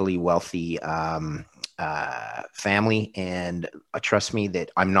particularly wealthy family, and trust me that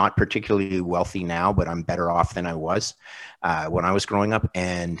I'm not particularly wealthy now, but I'm better off than I was when I was growing up.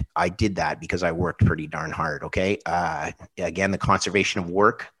 And I did that because I worked pretty darn hard. Okay. Again, the conservation of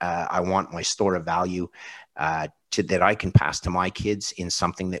work. I want my store of value that I can pass to my kids in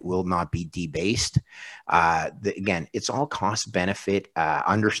something that will not be debased. Again, it's all cost benefit,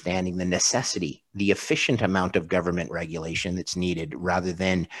 understanding the necessity, the efficient amount of government regulation that's needed, rather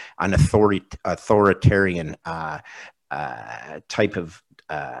than an authoritarian type of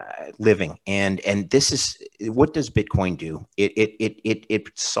living. And this is what does Bitcoin do? It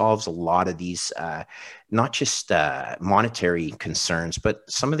solves a lot of these, not just monetary concerns, but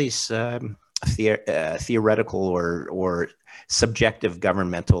some of these theoretical or subjective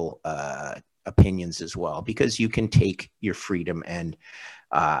governmental opinions as well, because you can take your freedom and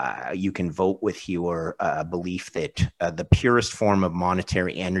you can vote with your belief that the purest form of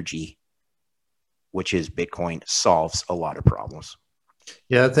monetary energy, which is Bitcoin, solves a lot of problems.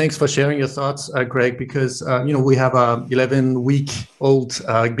 Yeah, thanks for sharing your thoughts, Greg, because, we have a 11-week-old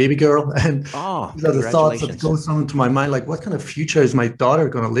baby girl, and these are the thoughts that goes on to my mind, like, what kind of future is my daughter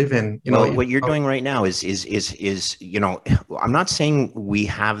going to live in? What you're doing right now is, I'm not saying we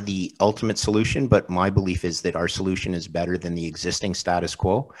have the ultimate solution, but my belief is that our solution is better than the existing status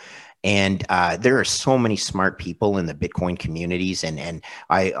quo. And there are so many smart people in the Bitcoin communities, and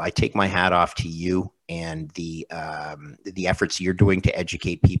I take my hat off to you and the efforts you're doing to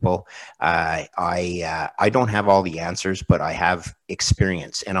educate people. I don't have all the answers, but I have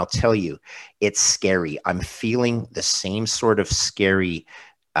experience, and I'll tell you, it's scary. I'm feeling the same sort of scary,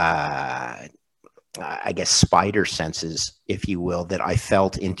 I guess, spider senses, if you will, that I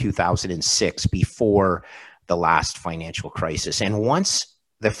felt in 2006 before the last financial crisis. And once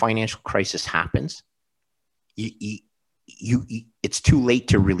the financial crisis happens, it's too late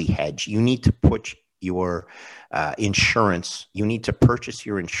to really hedge. You need to put your insurance. You need to purchase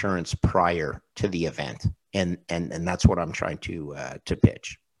your insurance prior to the event, and that's what I'm trying to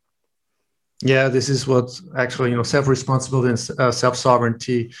pitch. Yeah, this is what actually self-responsibility and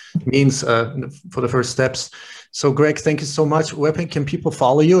self-sovereignty means for the first steps. So, Greg, thank you so much. Where can people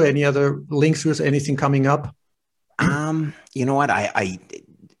follow you? Any other links? Or anything coming up? You know what?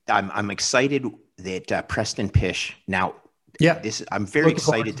 I'm excited that Preston Pish now. Yeah, I'm very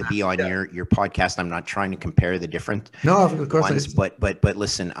excited to be on your podcast. I'm not trying to compare the different of course ones, but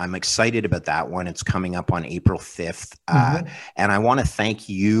listen, I'm excited about that one. It's coming up on April 5th, and I want to thank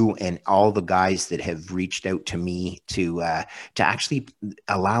you and all the guys that have reached out to me to actually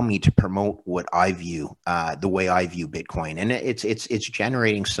allow me to promote what I view, the way I view Bitcoin, and it's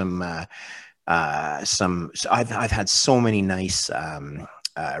generating some. I've had so many nice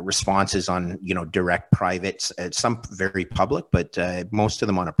responses on direct privates, some very public, but most of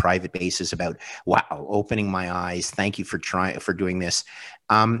them on a private basis, about, wow, opening my eyes, thank you for doing this.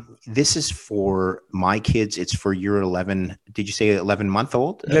 This is for my kids. It's for your 11, did you say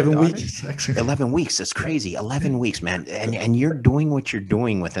 11-month-old 11 weeks actually. 11 weeks, that's crazy. 11 weeks, man. And you're doing what you're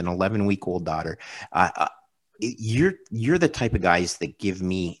doing with an 11-week-old daughter. You're the type of guys that give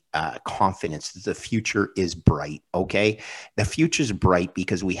me confidence that the future is bright. Okay, the future is bright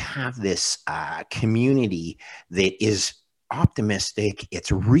because we have this community that is optimistic.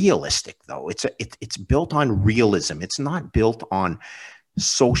 It's realistic, though. It's built on realism. It's not built on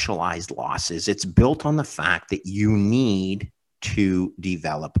socialized losses. It's built on the fact that you need to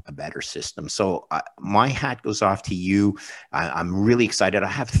develop a better system. So my hat goes off to you. I'm really excited. I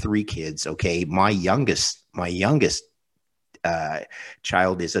have 3 kids. Okay. My youngest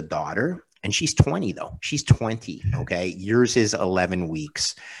child is a daughter, and she's 20 though. She's 20. Okay. Yours is 11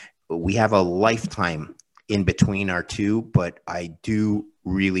 weeks. We have a lifetime in between our 2, but I do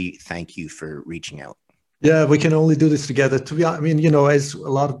really thank you for reaching out. Yeah, we can only do this together. To be, I mean, as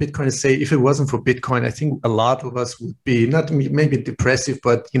a lot of Bitcoiners say, if it wasn't for Bitcoin, I think a lot of us would be not maybe depressive,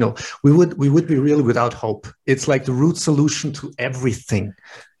 but we would be really without hope. It's like the root solution to everything.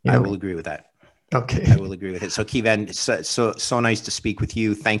 I will agree with that. Okay, I will agree with it. So, Keyvan, so nice to speak with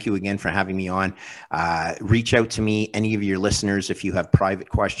you. Thank you again for having me on. Reach out to me, any of your listeners, if you have private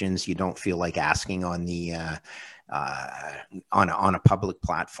questions you don't feel like asking on the on a public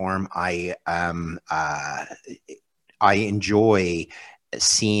platform. I enjoy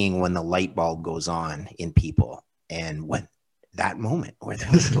seeing when the light bulb goes on in people, and when that moment where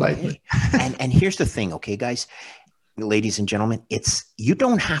they're like, hey. and here's the thing, okay, guys, ladies and gentlemen, you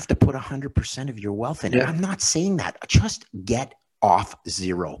don't have to put 100% of your wealth in it. I'm not saying that. Just get off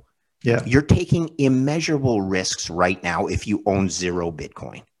zero. Yeah, you're taking immeasurable risks right now if you own 0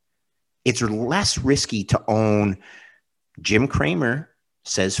 Bitcoin. It's less risky to own, Jim Cramer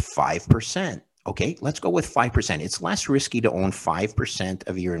says 5%. Okay, let's go with 5%. It's less risky to own 5%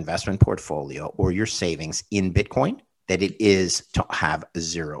 of your investment portfolio or your savings in Bitcoin than it is to have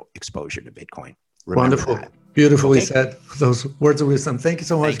 0 exposure to Bitcoin. Remember wonderful. that. Beautifully said. Those words of wisdom. Thank you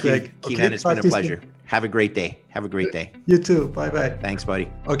so much, Greg. Keyvan, it's been a pleasure. Have a great day. Have a great day. You too. Bye-bye. Thanks, buddy.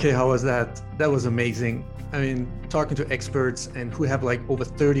 Okay, how was that? That was amazing. I mean, talking to experts and who have like over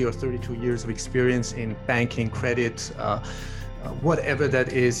 30 or 32 years of experience in banking, credit, whatever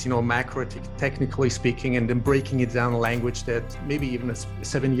that is, macro technically speaking, and then breaking it down in language that maybe even a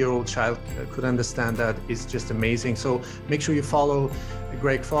 7-year-old child could understand, that is just amazing. So make sure you follow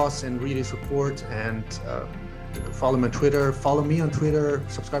Greg Foss and read his report, and follow him on Twitter, follow me on Twitter,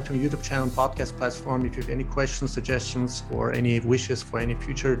 subscribe to my YouTube channel, podcast platform. If you have any questions, suggestions, or any wishes for any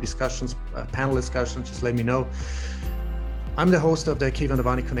future discussions, panel discussions, just let me know. I'm the host of the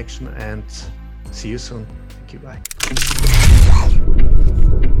Keyvan Connection, and see you soon. Thank you. Bye.